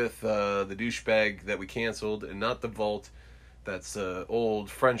Vault with the douchebag that we canceled, and not The Vault that's an old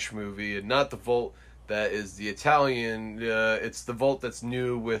French movie, and not The Vault that is the Italian. It's The Vault that's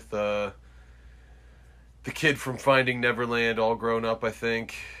new with the kid from Finding Neverland, all grown up, I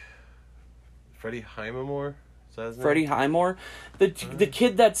think. Freddie Highmore? Is that his name? Freddie Highmore? The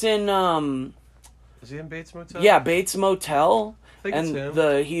kid that's in... Is he in Bates Motel? Yeah, Bates Motel. I think and it's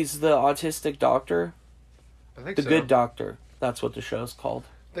him. He's the autistic doctor. I think the so. Good Doctor. That's what the show's called.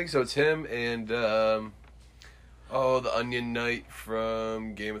 I think so. It's him and... the Onion Knight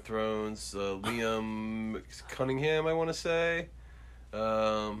from Game of Thrones, Liam Cunningham, I want to say,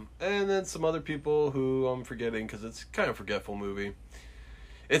 and then some other people who I'm forgetting because it's kind of a forgetful movie.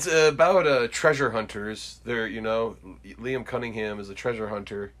 It's about treasure hunters. They're, Liam Cunningham is a treasure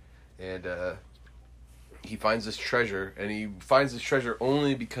hunter, and he finds this treasure, and he finds this treasure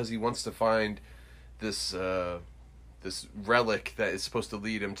only because he wants to find this this relic that is supposed to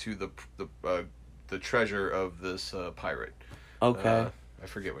lead him to the treasure of this pirate. Okay. I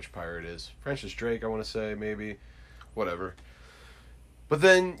forget which pirate it is. Francis Drake, I want to say, maybe. Whatever. But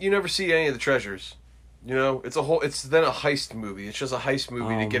then you never see any of the treasures. It's then a heist movie. It's just a heist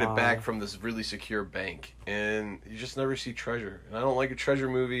movie to get it back from this really secure bank. And you just never see treasure. And I don't like a treasure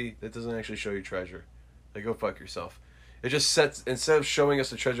movie that doesn't actually show you treasure. Like, go fuck yourself. It just instead of showing us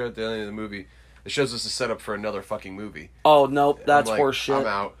the treasure at the end of the movie, it shows us a setup for another fucking movie. Oh, nope, that's horseshit. I'm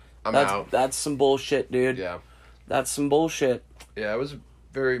out. I'm out. That's some bullshit, dude. Yeah. That's some bullshit. Yeah, it was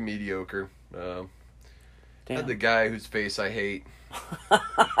very mediocre. Damn. Had the guy whose face I hate.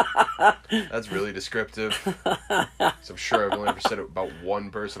 That's really descriptive. I'm sure I've only ever said it about one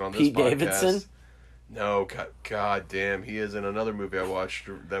person on this Pete podcast. Davidson? No, god damn. He is in another movie I watched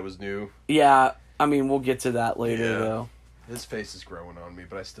that was new. Yeah, I mean, we'll get to that later, though. His face is growing on me,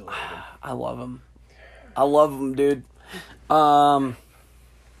 but I still hate him. I love him. I love him, dude.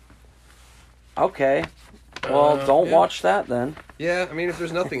 Okay. Well, don't watch that then. Yeah, I mean, if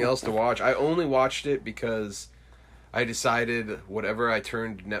there's nothing else to watch, I only watched it because I decided whatever I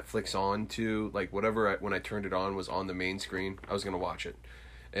turned Netflix on to, like when I turned it on was on the main screen, I was going to watch it.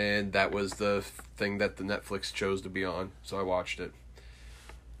 And that was the thing that the Netflix chose to be on, so I watched it.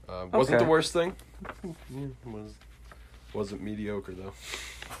 Wasn't the worst thing. Wasn't mediocre, though.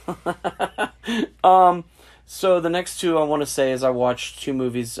 So the next two I want to say is I watched two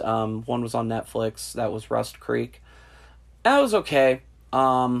movies. One was on Netflix. That was Rust Creek. That was okay.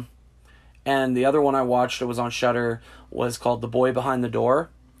 And the other one I watched, it was on Shudder, was called The Boy Behind the Door.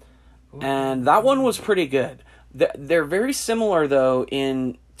 And that one was pretty good. They're very similar, though,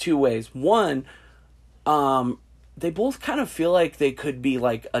 in two ways. One, they both kind of feel like they could be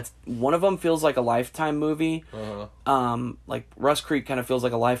like one of them feels like a Lifetime movie. Like Rust Creek kind of feels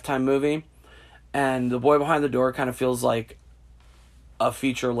like a Lifetime movie. And The Boy Behind the Door kind of feels like a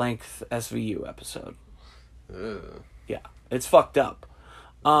feature-length SVU episode. Ugh. Yeah, it's fucked up.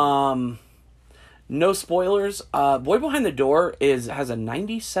 No spoilers. Boy Behind the Door has a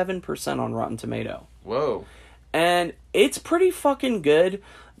 97% on Rotten Tomato. Whoa. And it's pretty fucking good.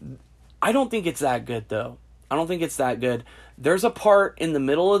 I don't think it's that good, though. I don't think it's that good. There's a part in the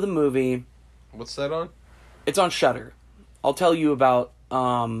middle of the movie. What's that on? It's on Shudder. I'll tell you about...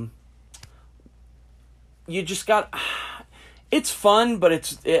 you just got... It's fun,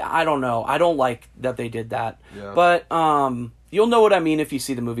 but I don't know. I don't like that they did that. Yeah. But you'll know what I mean if you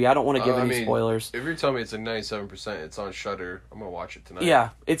see the movie. I don't want to give any spoilers. If you're telling me it's a 97%, it's on Shudder, I'm gonna watch it tonight. Yeah,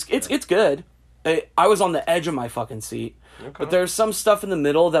 it's good. I was on the edge of my fucking seat. Okay. But there's some stuff in the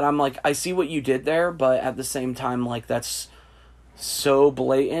middle that I'm like, I see what you did there, but at the same time, like, that's so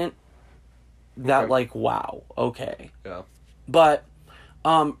blatant that, like, wow, okay. Yeah. But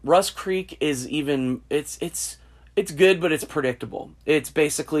Rust Creek is even... It's good, but it's predictable. It's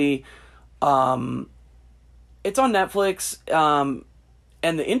basically... it's on Netflix,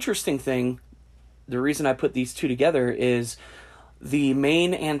 and the interesting thing, the reason I put these two together is the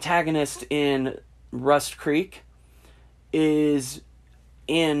main antagonist in Rust Creek is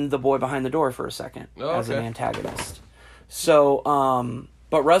in The Boy Behind the Door for a second as an antagonist. So,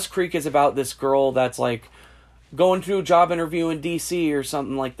 but Rust Creek is about this girl that's like going through a job interview in DC or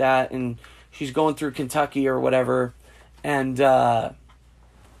something like that, and she's going through Kentucky or whatever, and her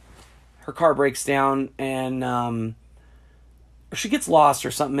car breaks down, and she gets lost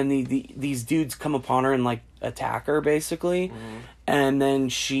or something, and these dudes come upon her and like attack her basically, and then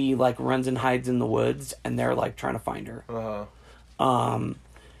she like runs and hides in the woods, and they're like trying to find her.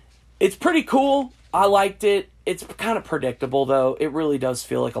 It's pretty cool. I liked it. It's kind of predictable though. It really does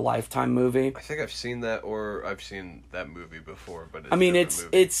feel like a Lifetime movie. I think I've seen that, or I've seen that movie before, but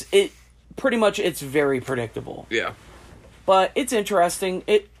it's pretty much it's very predictable. Yeah. But it's interesting.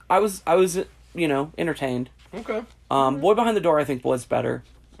 I was entertained. Okay. Boy Behind the Door I think was better.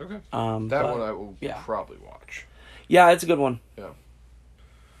 Okay. One I will probably watch. Yeah, it's a good one. Yeah.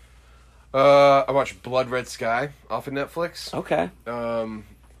 I watched Blood Red Sky off of Netflix. Okay.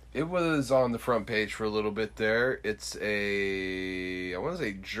 It was on the front page for a little bit there. It's I want to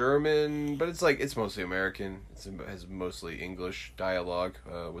say German, but it's mostly American. It has mostly English dialogue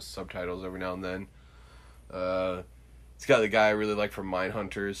with subtitles every now and then. It's got the guy I really like from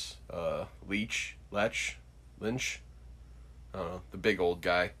Mindhunters, Lynch. I don't know, the big old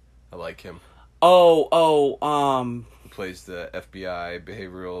guy. I like him. Who plays the FBI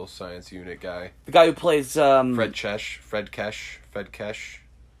behavioral science unit guy. The guy who plays Fred Kesh.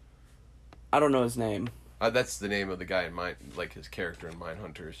 I don't know his name. That's the name of the guy in his character in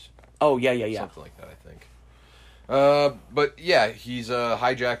Mindhunters. Oh, yeah. Something like that, I think. But yeah, he's a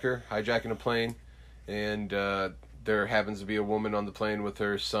hijacking a plane, and there happens to be a woman on the plane with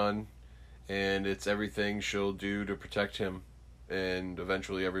her son, and it's everything she'll do to protect him, and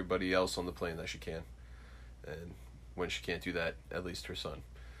eventually everybody else on the plane that she can. And when she can't do that, at least her son.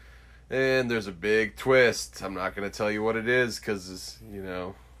 And there's a big twist. I'm not going to tell you what it is, because,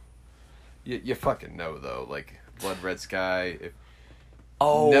 you fucking know, though. Like, Blood Red Sky.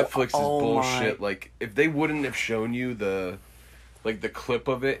 Netflix is bullshit. My. Like, if they wouldn't have shown you the clip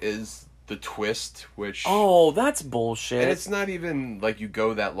of it is the twist, which... Oh, that's bullshit. And it's not even, like, you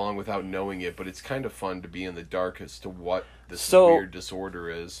go that long without knowing it, but it's kind of fun to be in the dark as to what this weird disorder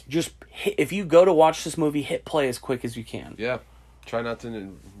is. Just, if you go to watch this movie, hit play as quick as you can. Yeah. Try not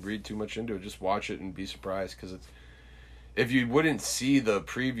to read too much into it. Just watch it and be surprised, because it's... If you wouldn't see the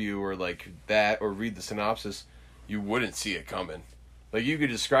preview or like that or read the synopsis, you wouldn't see it coming. Like, you could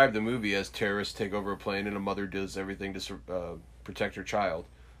describe the movie as terrorists take over a plane and a mother does everything to protect her child.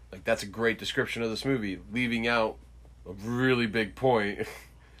 Like, that's a great description of this movie, leaving out a really big point.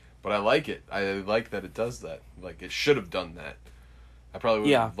 But I like it. I like that it does that. Like, it should have done that. I probably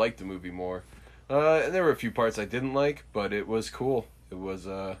would have liked the movie more. And there were a few parts I didn't like, but it was cool. It was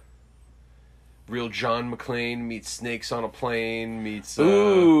real John McClane meets Snakes on a Plane meets...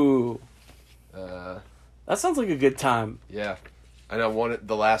 Ooh. That sounds like a good time. Yeah. I know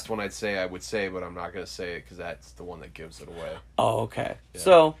the last one I would say, but I'm not going to say it because that's the one that gives it away. Oh, okay. Yeah.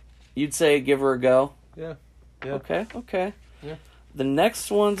 So, you'd say give her a go? Yeah. Okay. Yeah. The next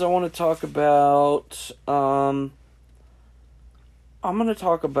ones I want to talk about, I'm going to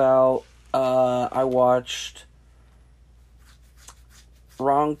talk about, I watched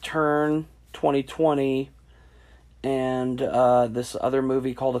Wrong Turn 2020 and this other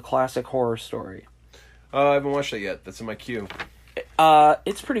movie called A Classic Horror Story. I haven't watched that yet. That's in my queue.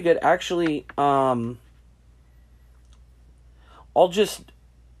 It's pretty good. Actually, I'll just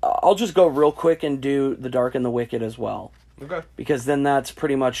I'll just go real quick and do The Dark and the Wicked as well. Okay. Because then that's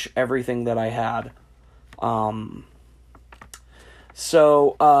pretty much everything that I had.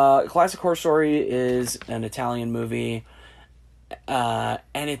 Classic Horror Story is an Italian movie. And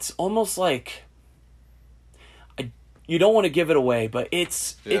it's almost like... You don't want to give it away, but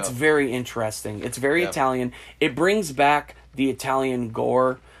it's very interesting. It's very Italian. It brings back the Italian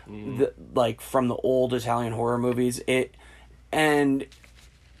gore, like from the old Italian horror movies. It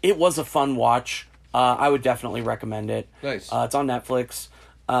was a fun watch. I would definitely recommend it. Nice. It's on Netflix.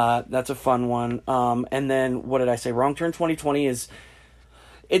 That's a fun one. And then what did I say? Wrong Turn 2020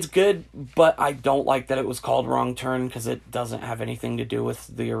 it's good, but I don't like that it was called Wrong Turn because it doesn't have anything to do with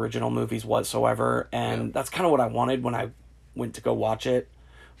the original movies whatsoever. And that's kind of what I wanted when I went to go watch it.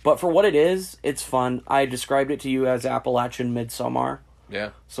 But for what it is, it's fun. I described it to you as Appalachian Midsommar. Yeah.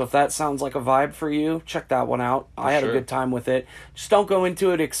 So if that sounds like a vibe for you, check that one out. I had a good time with it. Just don't go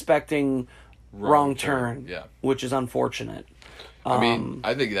into it expecting Wrong Turn, which is unfortunate. I mean,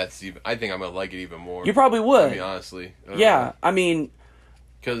 I think I'm gonna like it even more. You probably would. I mean, honestly. Yeah, I mean...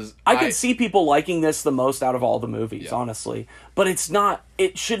 Because I could see people liking this the most out of all the movies, honestly. But it's not...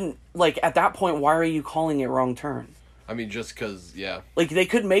 It shouldn't... Like, at that point, why are you calling it Wrong Turn? I mean, just because, Like, they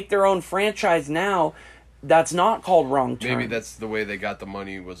could make their own franchise now that's not called Wrong Turn. Maybe that's the way they got the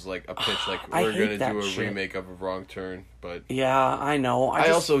money, was like a pitch, like, we're going to do a remake of a Wrong Turn, but... Yeah, I know.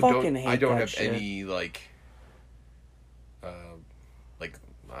 I also don't have any, like,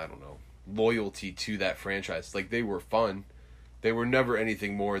 I don't know, loyalty to that franchise. Like, they were fun. They were never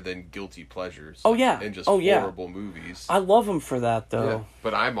anything more than guilty pleasures. Oh, yeah. And just horrible movies. I love them for that, though. Yeah.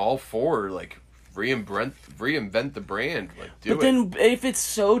 But I'm all for, like, reinvent the brand. Like, do it. But then, if it's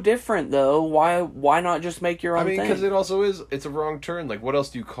so different, though, why not just make your own thing? Because it also is, it's a wrong turn. Like, what else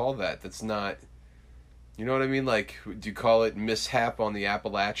do you call that? That's not... You know what I mean? Like, do you call it mishap on the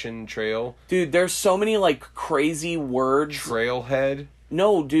Appalachian Trail? Dude, there's so many, like, crazy words. Trailhead?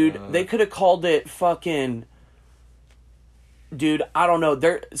 No, dude, they could have called it fucking... Dude, I don't know.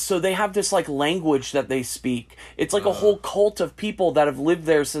 So they have this, like, language that they speak. It's like a whole cult of people that have lived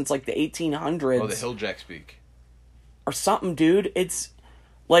there since, like, the 1800s. Oh, the Hilljack speak. Or something, dude. It's,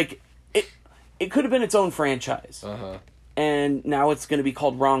 like, it could have been its own franchise. Uh-huh. And now it's going to be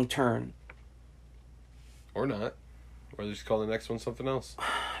called Wrong Turn. Or not. Or just call the next one something else.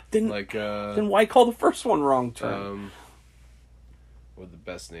 Then why call the first one Wrong Turn? What would the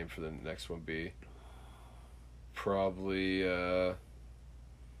best name for the next one be? Probably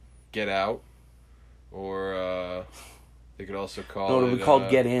Get Out, or they could also call it... No, it would be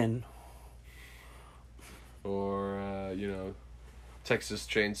called Get In. Or, Texas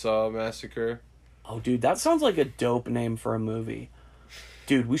Chainsaw Massacre. Oh, dude, that sounds like a dope name for a movie.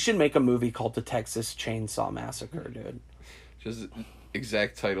 Dude, we should make a movie called The Texas Chainsaw Massacre, dude. Just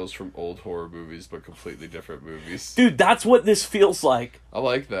exact titles from old horror movies, but completely different movies. Dude, that's what this feels like. I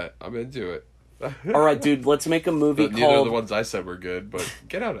like that. I'm into it. All right, dude, let's make a movie called... Neither of the ones I said were good, but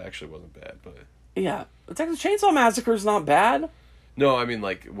Get Out actually wasn't bad. But yeah, the Texas Chainsaw Massacre is not bad. No, I mean,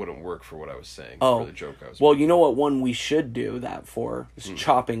 like, it wouldn't work for what I was saying. Oh. For the joke I was Well, you know what one we should do that for? Is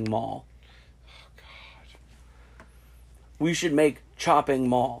Chopping Mall. Oh, God. We should make Chopping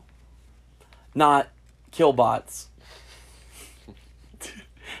Mall. Not Killbots.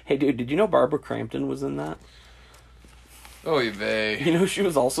 Hey, dude, did you know Barbara Crampton was in that? Oy vey. You know she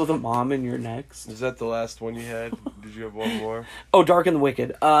was also the mom in your next? Is that the last one you had? Did you have one more? Oh, Dark and the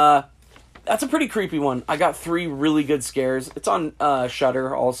Wicked. That's a pretty creepy one. I got 3 really good scares. It's on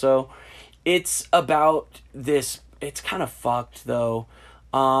Shudder also. It's about this... It's kind of fucked, though.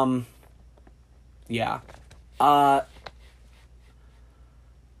 Yeah.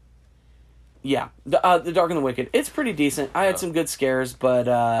 Yeah. The Dark and the Wicked. It's pretty decent. I had some good scares,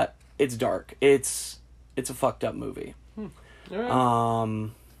 but it's dark. It's a fucked up movie. Right.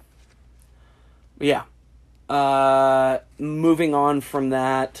 Yeah. Moving on from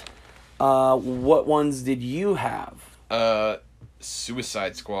that, what ones did you have?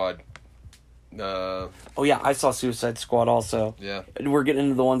 Suicide Squad. Oh yeah, I saw Suicide Squad also. Yeah. We're getting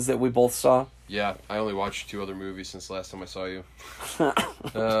into the ones that we both saw. Yeah, I only watched 2 other movies since the last time I saw you.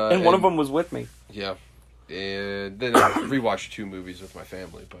 And one of them was with me. Yeah. And then I rewatched 2 movies with my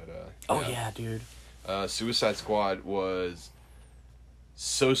family, but Oh yeah, dude. Suicide Squad was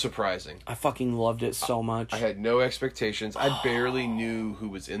so surprising. I fucking loved it so much. I had no expectations. I barely knew who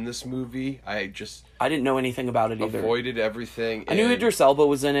was in this movie. I didn't know anything about it either. Avoided everything. I knew Idris Elba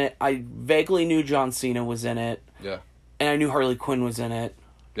was in it. I vaguely knew John Cena was in it. Yeah. And I knew Harley Quinn was in it.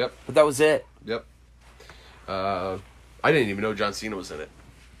 Yep. But that was it. Yep. I didn't even know John Cena was in it.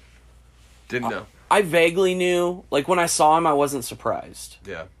 Didn't know. I vaguely knew. Like, when I saw him, I wasn't surprised.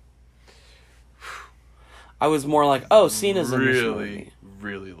 Yeah. I was more like, oh, Cena's in this movie.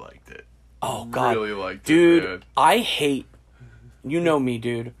 Really liked it. Oh, God. Really liked dude, it, man. I hate... You know me,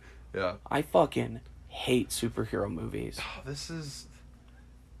 dude. Yeah. I fucking hate superhero movies. Oh, this is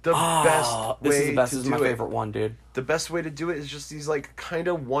the best way This is the best. to This is do my it. favorite one, dude. The best way to do it is just these, like, kind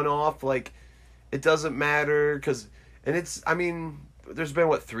of one-off, like, it doesn't matter, because... And it's... I mean... There's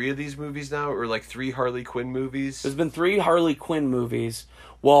been, 3 of these movies now? Or, 3 Harley Quinn movies? There's been 3 Harley Quinn movies.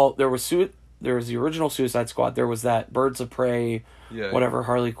 Well, there was the original Suicide Squad. There was that Birds of Prey, whatever,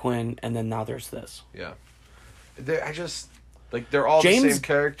 Harley Quinn. And then now there's this. Yeah. I just... they're all the same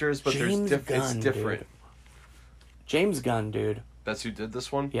characters, but it's different. Dude. James Gunn, dude. That's who did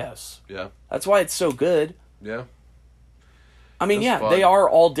this one? Yes. Yeah. That's why it's so good. Yeah. I mean, they are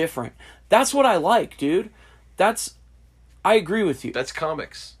all different. That's what I like, dude. I agree with you. That's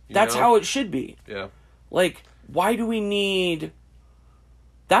comics. That's how it should be. Yeah. Like, why do we need...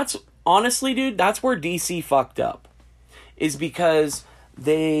 Honestly, dude, that's where DC fucked up. Is because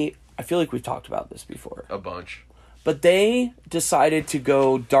I feel like we've talked about this before. A bunch. But they decided to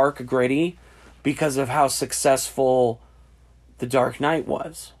go dark gritty because of how successful The Dark Knight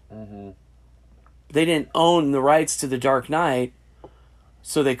was. Mm-hmm. They didn't own the rights to The Dark Knight,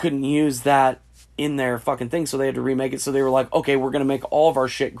 so they couldn't use that in their fucking thing, so they had to remake it. So they were like, okay, we're going to make all of our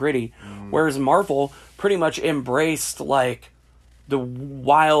shit gritty. Whereas Marvel pretty much embraced, like, the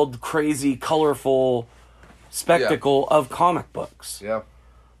wild, crazy, colorful spectacle of comic books. Yeah.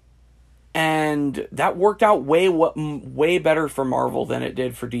 And that worked out way better for Marvel than it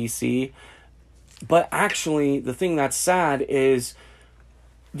did for DC. But actually, the thing that's sad is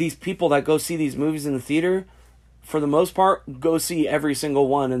these people that go see these movies in the theater, for the most part, go see every single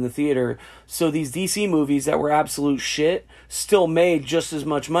one in the theater. So these DC movies that were absolute shit still made just as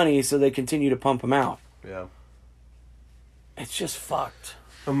much money, so they continue to pump them out. Yeah. It's just fucked.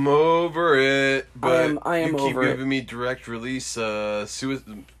 I'm over it, but I am you keep over giving me direct release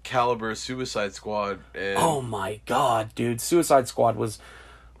caliber Suicide Squad, and oh my god, dude, Suicide Squad was...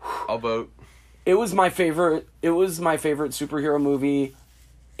 I'll vote. It was my favorite superhero movie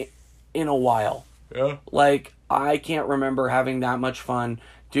in a while. Yeah. Like, I can't remember having that much fun.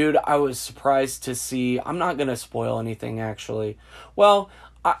 Dude, I was surprised to see... I'm not going to spoil anything, actually. Well,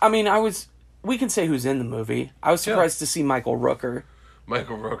 I mean, we can say who's in the movie. I was surprised to see Michael Rooker.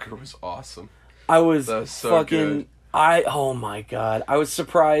 Michael Rooker was awesome. I was so fucking... good. Oh my god. I was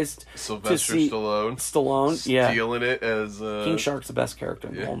surprised Sylvester to see... Stallone, yeah. Stealing it as... King Shark's the best character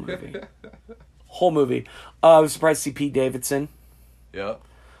in the whole movie. Whole movie. I was surprised to see Pete Davidson. Yeah.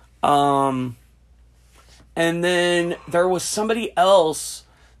 And then there was somebody else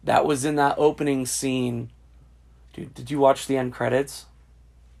that was in that opening scene. Dude, did you watch the end credits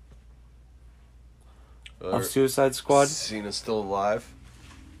of Suicide Squad? Cena's still alive.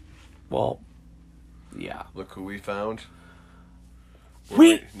 Well, yeah. Look who we found.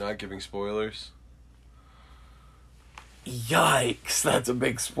 We not giving spoilers. Yikes, that's a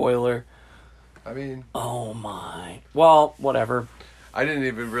big spoiler. I mean... Oh my. Well, whatever. I didn't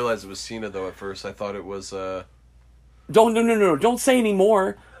even realize it was Cena, though, at first. I thought it was, No. Don't say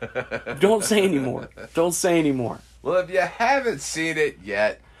anymore. Don't say anymore. Don't say anymore. Well, if you haven't seen it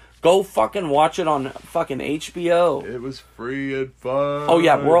yet... Go fucking watch it on fucking HBO. It was free and fun. Oh,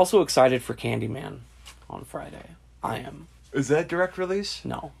 yeah, we're also excited for Candyman on Friday. I am. Is that direct release?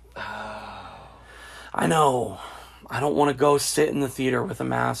 No. I know. I don't want to go sit in the theater with a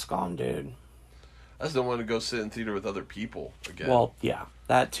mask on, dude. I just don't want to go sit in theater with other people again. Well, yeah,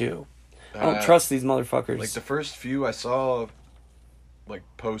 that too. I don't trust these motherfuckers. Like, the first few I saw, like,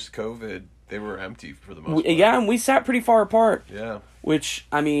 post-COVID, they were empty for the most part. Yeah, and we sat pretty far apart. Yeah. Which,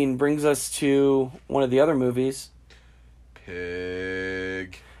 I mean, brings us to one of the other movies.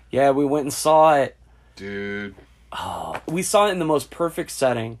 Pig. Yeah, we went and saw it. Dude. Oh, we saw it in the most perfect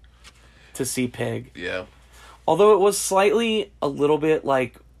setting to see Pig. Yeah. Although it was slightly a little bit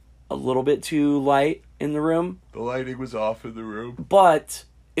too light in the room. The lighting was off in the room. But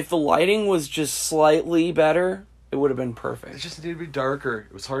if the lighting was just slightly better, it would have been perfect. It just needed to be darker.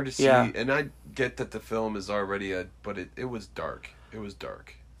 It was hard to see. Yeah. And I get that the film is already but it was dark. It was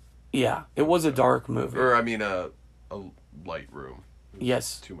dark. Yeah, it was a dark movie. Or, I mean, a light room.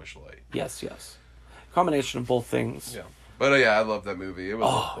 Yes. Too much light. Yes. Combination of both things. Yeah. But, yeah, I love that movie. It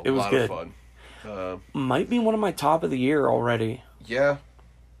was a lot good. of fun. Might be one of my top of the year already. Yeah.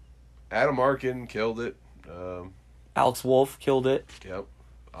 Adam Arkin killed it. Alex Wolff killed it. Yep.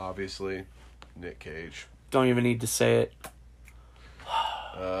 Obviously. Nick Cage. Don't even need to say it.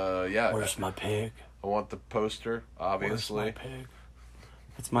 Yeah. Where's my pig? I want the poster, obviously. Where's my pig?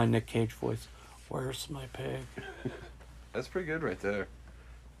 It's my Nick Cage voice. Where's my pig? That's pretty good right there.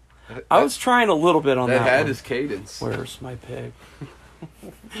 I was trying a little bit on that. That had one. his cadence. Where's my pig?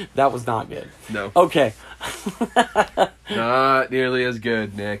 That was not good. No. Okay. Not nearly as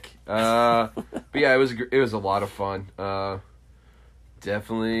good, Nick. But yeah, it was a lot of fun.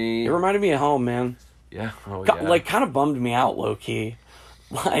 Definitely. It reminded me of home, man. Yeah. Oh yeah. Like, kind of bummed me out, low key.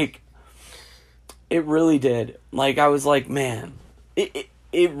 Like, it really did. Like, I was like, man, it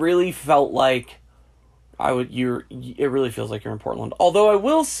really felt like it really feels like you're in Portland. Although I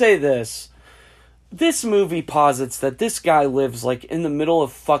will say this movie posits that this guy lives like in the middle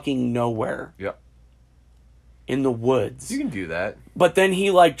of fucking nowhere. Yep. In the woods. You can do that. But then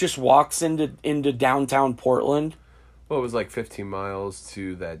he like just walks into downtown Portland. Well, it was like 15 miles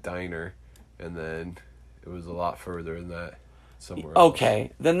to that diner, and then it was a lot further than that somewhere else.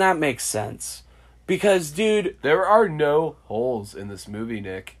 Okay, then that makes sense. Because, dude, there are no holes in this movie,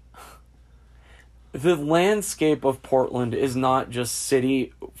 Nick. The landscape of Portland is not just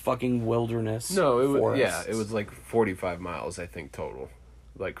city fucking wilderness. No, it was forests. it was like 45 miles, I think, total,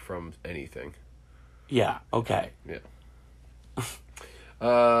 like from anything. Yeah. Okay. Yeah.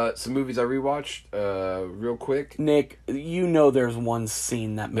 Some movies I rewatched, real quick. Nick, you know there's one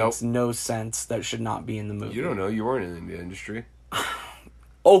scene that makes no sense that should not be in the movie. You don't know. You weren't in the industry.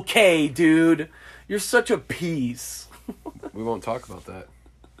 Okay, dude. You're such a piece. We won't talk about that.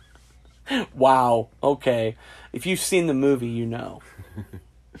 Wow. Okay. If you've seen the movie, you know.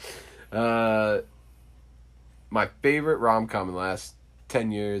 My favorite rom-com in the last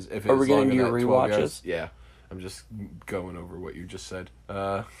 10 years. If Are we going to do your rewatches? Yeah. I'm just going over what you just said.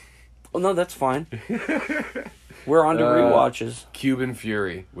 Oh, no, that's fine. We're on to rewatches. Cuban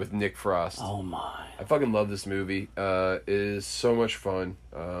Fury with Nick Frost. Oh, my. I fucking love this movie. It is so much fun.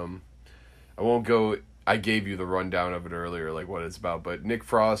 I won't go... I gave you the rundown of it earlier, like what it's about. But Nick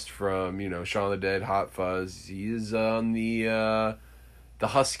Frost from, Shaun of the Dead, Hot Fuzz, he is on the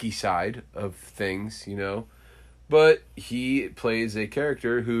husky side of things, But he plays a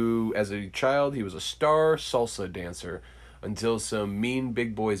character who, as a child, he was a star salsa dancer until some mean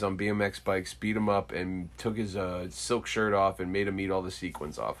big boys on BMX bikes beat him up and took his silk shirt off and made him eat all the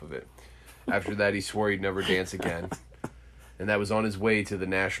sequins off of it. After that, he swore he'd never dance again. And that was on his way to the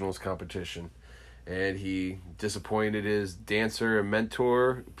Nationals competition. And he disappointed his dancer and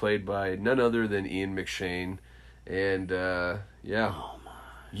mentor, played by none other than Ian McShane. And,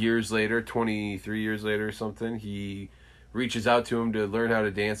 years later, 23 years later or something, he reaches out to him to learn how to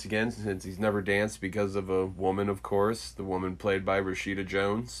dance again, since he's never danced because of a woman, of course. The woman played by Rashida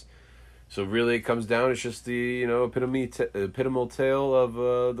Jones. So really it comes down, it's just the, epitomal tale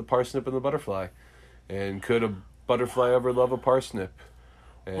of the parsnip and the butterfly. And could a butterfly ever love a parsnip?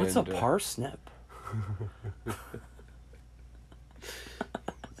 And, what's a parsnip? It's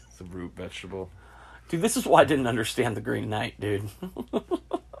a root vegetable. Dude, this is why I didn't understand The Green Knight, dude.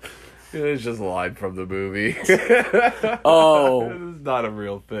 It's just a line from the movie. Oh. It's not a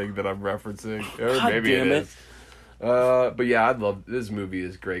real thing that I'm referencing. Or God maybe damn it is. But yeah, I love this movie.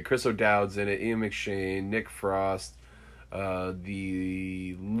 Is great. Chris O'Dowd's in it. Ian McShane, Nick Frost,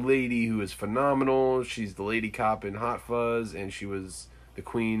 the lady who is phenomenal. She's the lady cop in Hot Fuzz, and she was the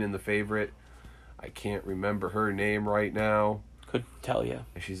queen in The Favorite. I can't remember her name right now. Could tell you.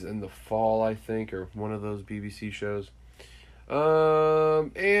 She's in The Fall, I think, or one of those BBC shows.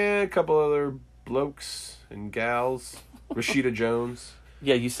 And a couple other blokes and gals. Rashida Jones.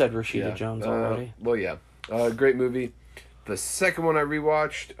 Yeah, you said Rashida Jones already. Well, yeah. Great movie. The second one I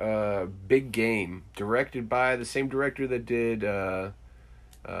rewatched, Big Game, directed by the same director that did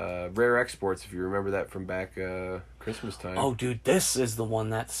Rare Exports, if you remember that from back Christmas time. Oh, dude, this is the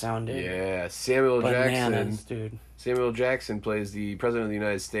one that sounded... Yeah, Samuel bananas, Jackson. Dude. Samuel Jackson plays the President of the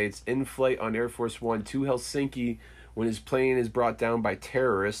United States in flight on Air Force One to Helsinki when his plane is brought down by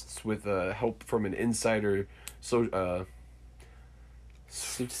terrorists with help from an insider...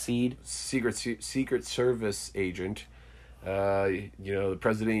 Secret Service agent. The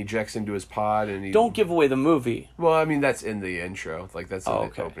president ejects into his pod and he... Don't give away the movie. Well, I mean, that's in the intro. Like, that's in okay.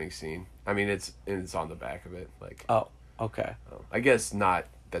 the opening scene. I mean, it's on the back of it. Like, oh, okay. I guess not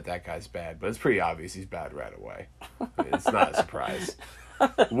that guy's bad, but it's pretty obvious he's bad right away. I mean, it's not a surprise.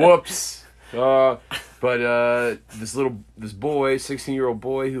 Whoops. But this boy, 16-year-old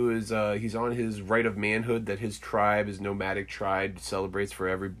boy, who is he's on his right of manhood that his tribe, his nomadic tribe, celebrates for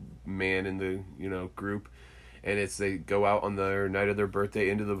every man in the group, and they go out on their night of their birthday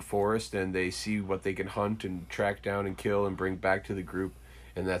into the forest and they see what they can hunt and track down and kill and bring back to the group,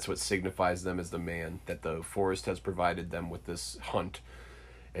 and that's what signifies them as the man, that the forest has provided them with this hunt.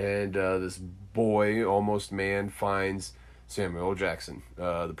 And this boy, almost man, finds Samuel L. Jackson,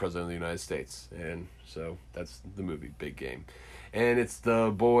 the President of the United States. And so that's the movie, Big Game. And it's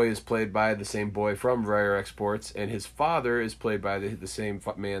the boy is played by the same boy from Rare Exports, and his father is played by the same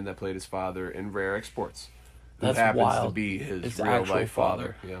man that played his father in Rare Exports. That's who happens wild. to be his Real real-life life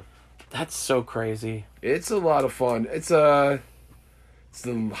father. Yeah. That's so crazy. It's a lot of fun. It's the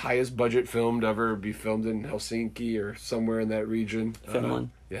highest budget film to ever be filmed in Helsinki or somewhere in that region.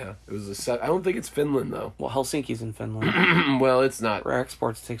 Finland. Yeah, it was a set. I don't think it's Finland though. Well, Helsinki's in Finland. Well, it's not. Rare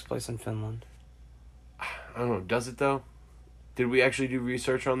Exports takes place in Finland. I don't know. Does it though? Did we actually do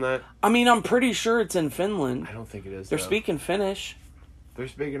research on that? I mean, I'm pretty sure it's in Finland. I don't think it is. They're though. speaking Finnish. They're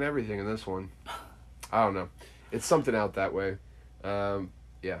speaking everything in this one. I don't know. It's something out that way.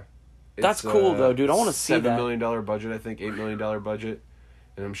 Yeah. That's cool though, dude. I want to see that. $7 million budget, I think. $8 million budget.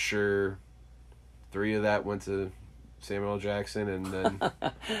 And I'm sure 3 of that went to Samuel L. Jackson, and then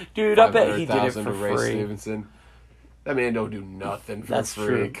dude, I bet he did it $500,000 for to Ray free. Stevenson. That man don't do nothing for That's free.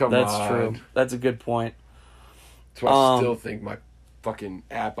 true. Come That's on. true. That's a good point. So I still think my fucking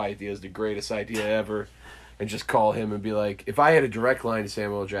app idea is the greatest idea ever. And just call him and be like, if I had a direct line to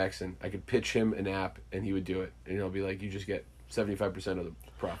Samuel L. Jackson, I could pitch him an app and he would do it. And he'll be like, you just get 75% of the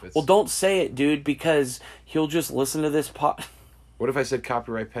profits. Well, don't say it, dude, because he'll just listen to this What if I said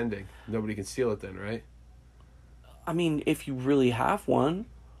copyright pending? Nobody can steal it then, right? I mean, if you really have one.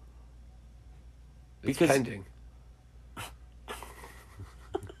 It's Because- pending.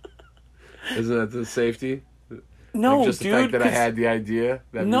 Isn't that the safety? No, Like just the dude. fact that I 'cause- had the idea.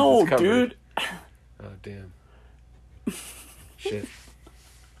 That means no, it's covered. dude. Oh damn. Shit.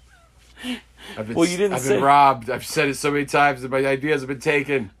 I've been, Well, you didn't I've say- been robbed. I've said it so many times that my ideas have been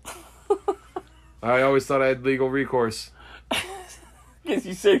taken. I always thought I had legal recourse. Because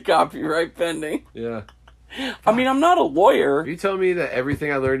you said copyright pending. Yeah. I mean, I'm not a lawyer. Are you telling me that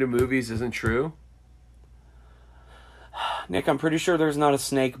everything I learned in movies isn't true? Nick, I'm pretty sure there's not a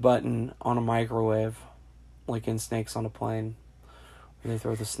snake button on a microwave, like in Snakes on a Plane. Where they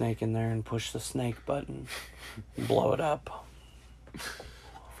throw the snake in there and push the snake button and blow it up.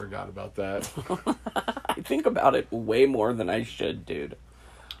 Forgot about that. I think about it way more than I should, dude.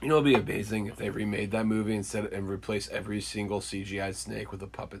 You know, it'd be amazing if they remade that movie and replace every single CGI snake with a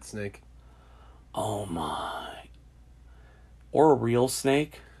puppet snake. Oh my. Or a real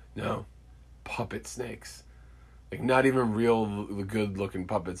snake. No, puppet snakes. Like not even real good looking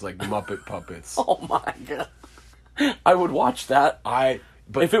puppets, like Muppet puppets. Oh my god. I would watch that.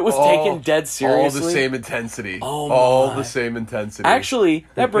 But If it was taken dead seriously. all the same intensity. Oh all my. the same intensity. Actually,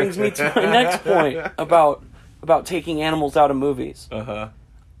 that brings me to my next point about taking animals out of movies. Uh-huh.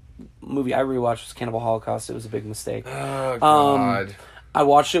 Movie I rewatched was Cannibal Holocaust. It was a big mistake. Oh God. I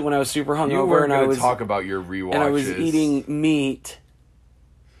watched it when I was super hungover, You weren't and I going was to talk about your rewatches. and I was eating meat.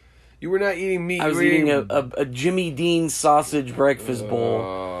 You were not eating meat. I was eating a Jimmy Dean sausage breakfast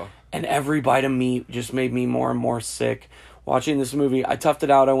bowl, and every bite of meat just made me more and more sick. Watching this movie, I toughed it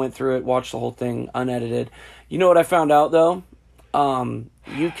out. I went through it, watched the whole thing unedited. You know what I found out though?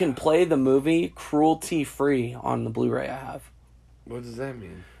 You can play the movie cruelty free on the Blu-ray I have. What does that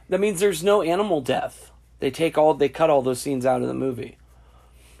mean? That means there's no animal death. They cut all those scenes out of the movie.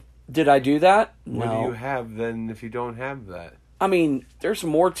 Did I do that? What No. do you have then if you don't have that? I mean, there's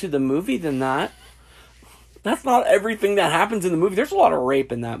more to the movie than that. That's not everything that happens in the movie. There's a lot of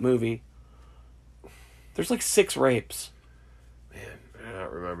rape in that movie. There's like 6 rapes. Man, I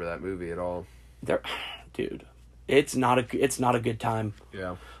don't remember that movie at all. Dude, it's not a good time.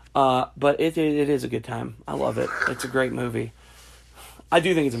 Yeah. But it is a good time. I love it. It's a great movie. I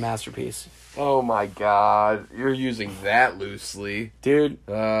do think it's a masterpiece, Oh my God, you're using that loosely, dude.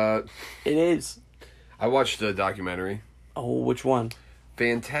 It is. I watched the documentary. Oh, which one?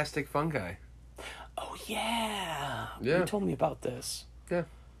 Fantastic Fungi. Oh yeah. Yeah. You told me about this. Yeah, it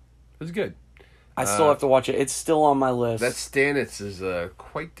was good. I still have to watch it. It's still on my list. That Stanitz is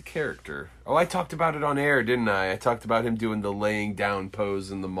quite the character. Oh, I talked about it on air, didn't I? I talked about him doing the laying down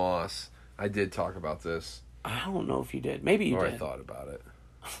pose in the moss. I did talk about this. I don't know if you did. Maybe you Or did. I thought about it.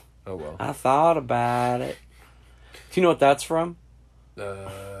 Oh, well. I thought about it. Do you know what that's from? Is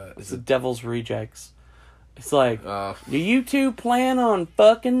It's the it... Devil's Rejects. It's like, Uh, do you two plan on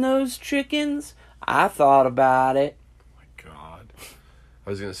fucking those chickens? I thought about it. my God. I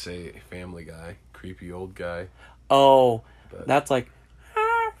was going to say Family Guy. Creepy old guy. Oh, But- that's like,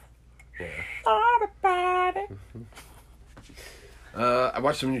 I Yeah. thought about it. I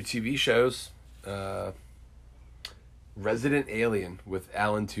watched some new TV shows. Resident Alien with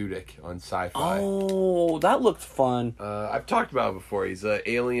Alan Tudyk on Sci-Fi. Oh, that looked fun. I've talked about it before. He's an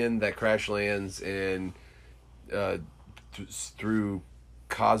alien that crash lands and through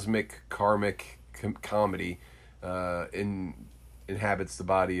cosmic karmic comedy inhabits the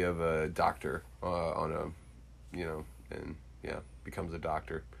body of a doctor on a, and becomes a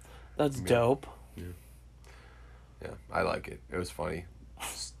doctor. That's dope. Yeah, I like it. It was funny.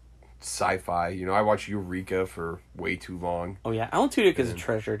 Sci-fi. I watched Eureka for way too long. Oh yeah, Alan Tudyk is a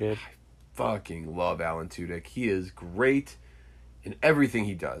treasure, dude. I fucking love Alan Tudyk. He is great in everything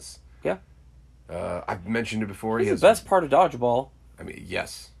he does. Yeah. I've mentioned it before. He's the best part of Dodgeball. I mean,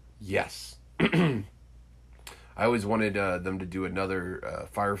 yes. I always wanted them to do another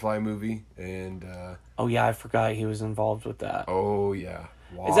Firefly movie, and oh yeah, I forgot he was involved with that. Oh yeah,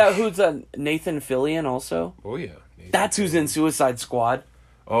 Is that who's Nathan Fillion also? Oh yeah, that's who's in Suicide Squad.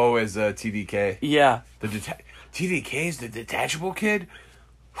 Oh, as TDK. Yeah, TDK is the detachable kid.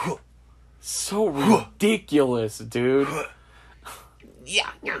 So ridiculous, dude. Yeah.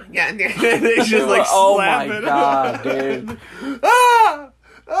 They just like oh slap my it. God, dude.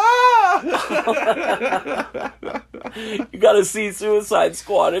 You gotta see Suicide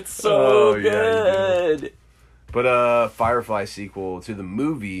Squad. It's so good. Yeah, but Firefly sequel to the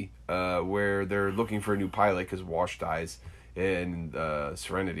movie where they're looking for a new pilot because Wash dies in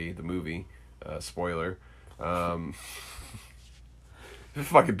Serenity, the movie. Spoiler. It's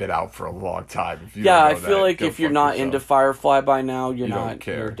fucking been out for a long time. If you I feel like if you're not into Firefly by now, you don't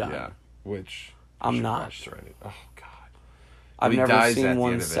care. You're done. Yeah, which I'm not. Serenity. Oh God, I've never seen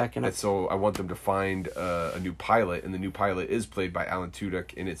 1 second. And so I want them to find a new pilot, and the new pilot is played by Alan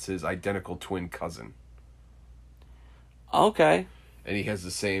Tudyk, and it's his identical twin cousin. Okay. And he has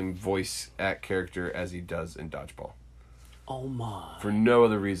the same voice act character as he does in Dodgeball. Oh my. For no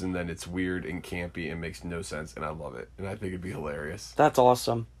other reason than it's weird and campy and makes no sense, and I love it. And I think it'd be hilarious. That's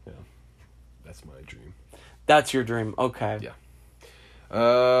awesome. Yeah. That's my dream. That's your dream. Okay. Yeah.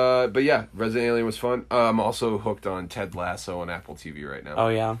 But yeah, Resident Alien was fun. I'm also hooked on Ted Lasso on Apple TV right now. Oh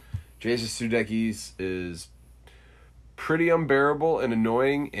yeah. Jason Sudeikis is pretty unbearable and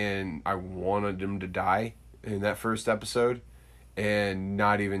annoying, and I wanted him to die in that first episode, and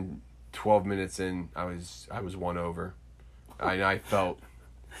not even 12 minutes in, I was won over. I felt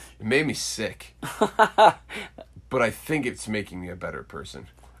it made me sick, but I think it's making me a better person.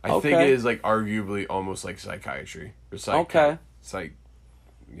 I think it is like arguably almost like psychiatry or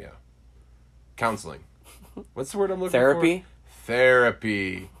counseling. What's the word I'm looking for?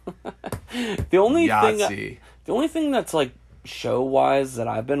 Therapy. The only thing that's like show wise that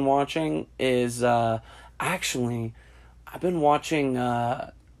I've been watching is actually I've been watching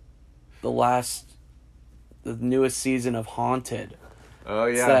the newest season of Haunted. Oh yeah.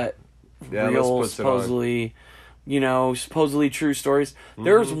 It's that real, supposedly true stories. Mm-hmm.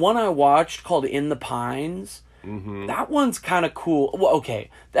 There's one I watched called In the Pines. Mm-hmm. That one's kind of cool. Well, okay,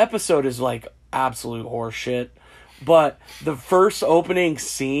 the episode is like absolute horseshit, but the first opening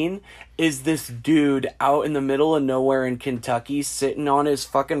scene is this dude out in the middle of nowhere in Kentucky sitting on his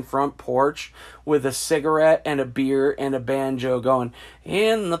fucking front porch with a cigarette and a beer and a banjo going,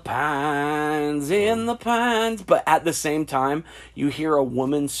 in the pines, in the pines. But at the same time, you hear a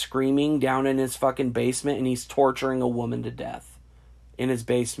woman screaming down in his fucking basement, and he's torturing a woman to death in his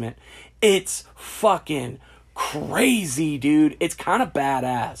basement. It's fucking crazy, dude. It's kind of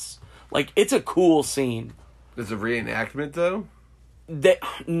badass. Like, it's a cool scene. It's a reenactment, though?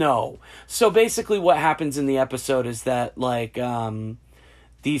 No. So basically what happens in the episode is that, like,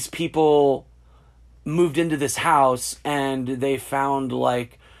 these people moved into this house and they found,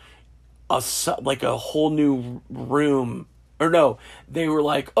 like, a whole new room. Or no, they were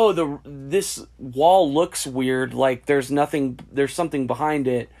like, oh, this wall looks weird. Like, there's something behind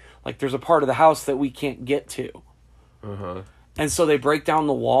it. Like, there's a part of the house that we can't get to. Uh-huh. And so they break down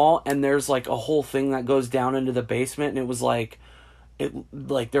the wall, and there's, like, a whole thing that goes down into the basement, and it was, like,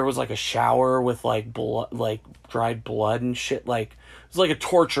 there was, like, a shower with, like, blood, like, dried blood and shit. Like, it was like a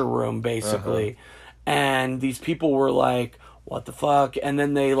torture room, basically. Uh-huh. And these people were like, what the fuck? And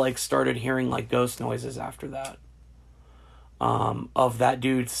then they, like, started hearing, like, ghost noises after that. Of that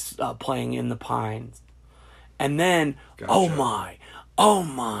dude playing In the Pines. And then, gotcha. Oh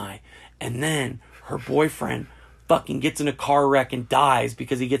my. And then her boyfriend fucking gets in a car wreck and dies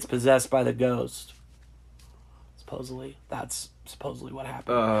because he gets possessed by the ghost. Supposedly. That's supposedly what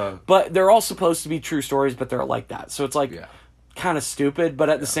happened. But they're all supposed to be true stories, but they're like that. So it's like kind of stupid, but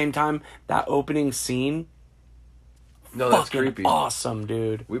at the same time, that opening scene, that's creepy. Awesome,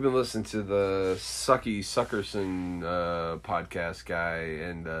 dude. We've been listening to the Sucky Suckerson podcast guy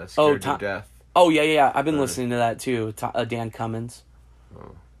and Scared to Death. Oh, yeah. I've been listening to that too. Dan Cummins.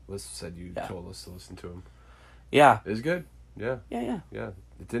 Oh, Liz said you told us to listen to him. Yeah. It was good. Yeah. Yeah.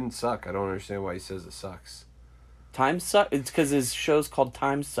 It didn't suck. I don't understand why he says it sucks. Time Suck? It's because his show's called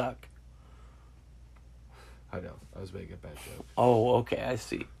Time Suck. I know. I was making a bad joke. Oh, okay, I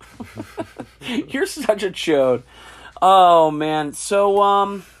see. You're such a chode. Oh, man. So,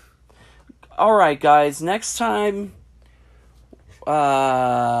 all right, guys. Next time, Who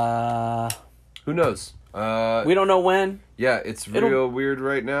knows? we don't know when. Yeah, it's real weird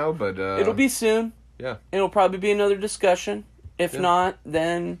right now, but It'll be soon. Yeah. It'll probably be another discussion. If not,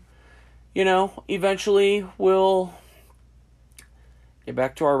 then, eventually we'll get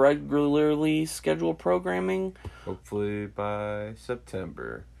back to our regularly scheduled programming. Hopefully by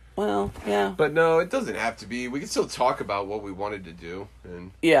September. Well, yeah. But no, it doesn't have to be. We can still talk about what we wanted to do.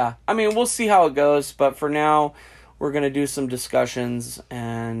 And Yeah. I mean, we'll see how it goes. But for now, we're going to do some discussions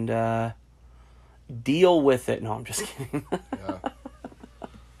and deal with it. No, I'm just kidding. Yeah.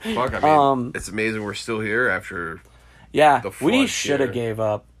 Fuck, I mean, it's amazing we're still here after... Yeah, we should have gave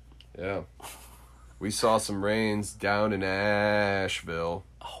up. Yeah. We saw some rains down in Asheville.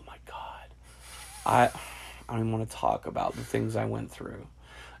 Oh my god. I don't even want to talk about the things I went through.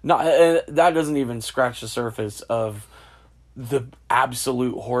 No, that doesn't even scratch the surface of the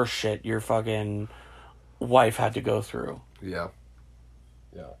absolute horseshit your fucking wife had to go through. Yeah.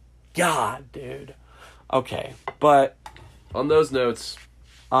 Yeah. God, dude. Okay, but on those notes,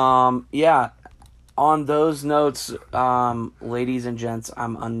 yeah. On those notes, ladies and gents,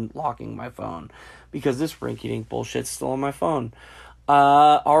 I'm unlocking my phone because this rinky-dink bullshit's still on my phone.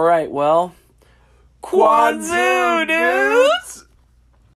 All right, well, Kwanzaa, dude!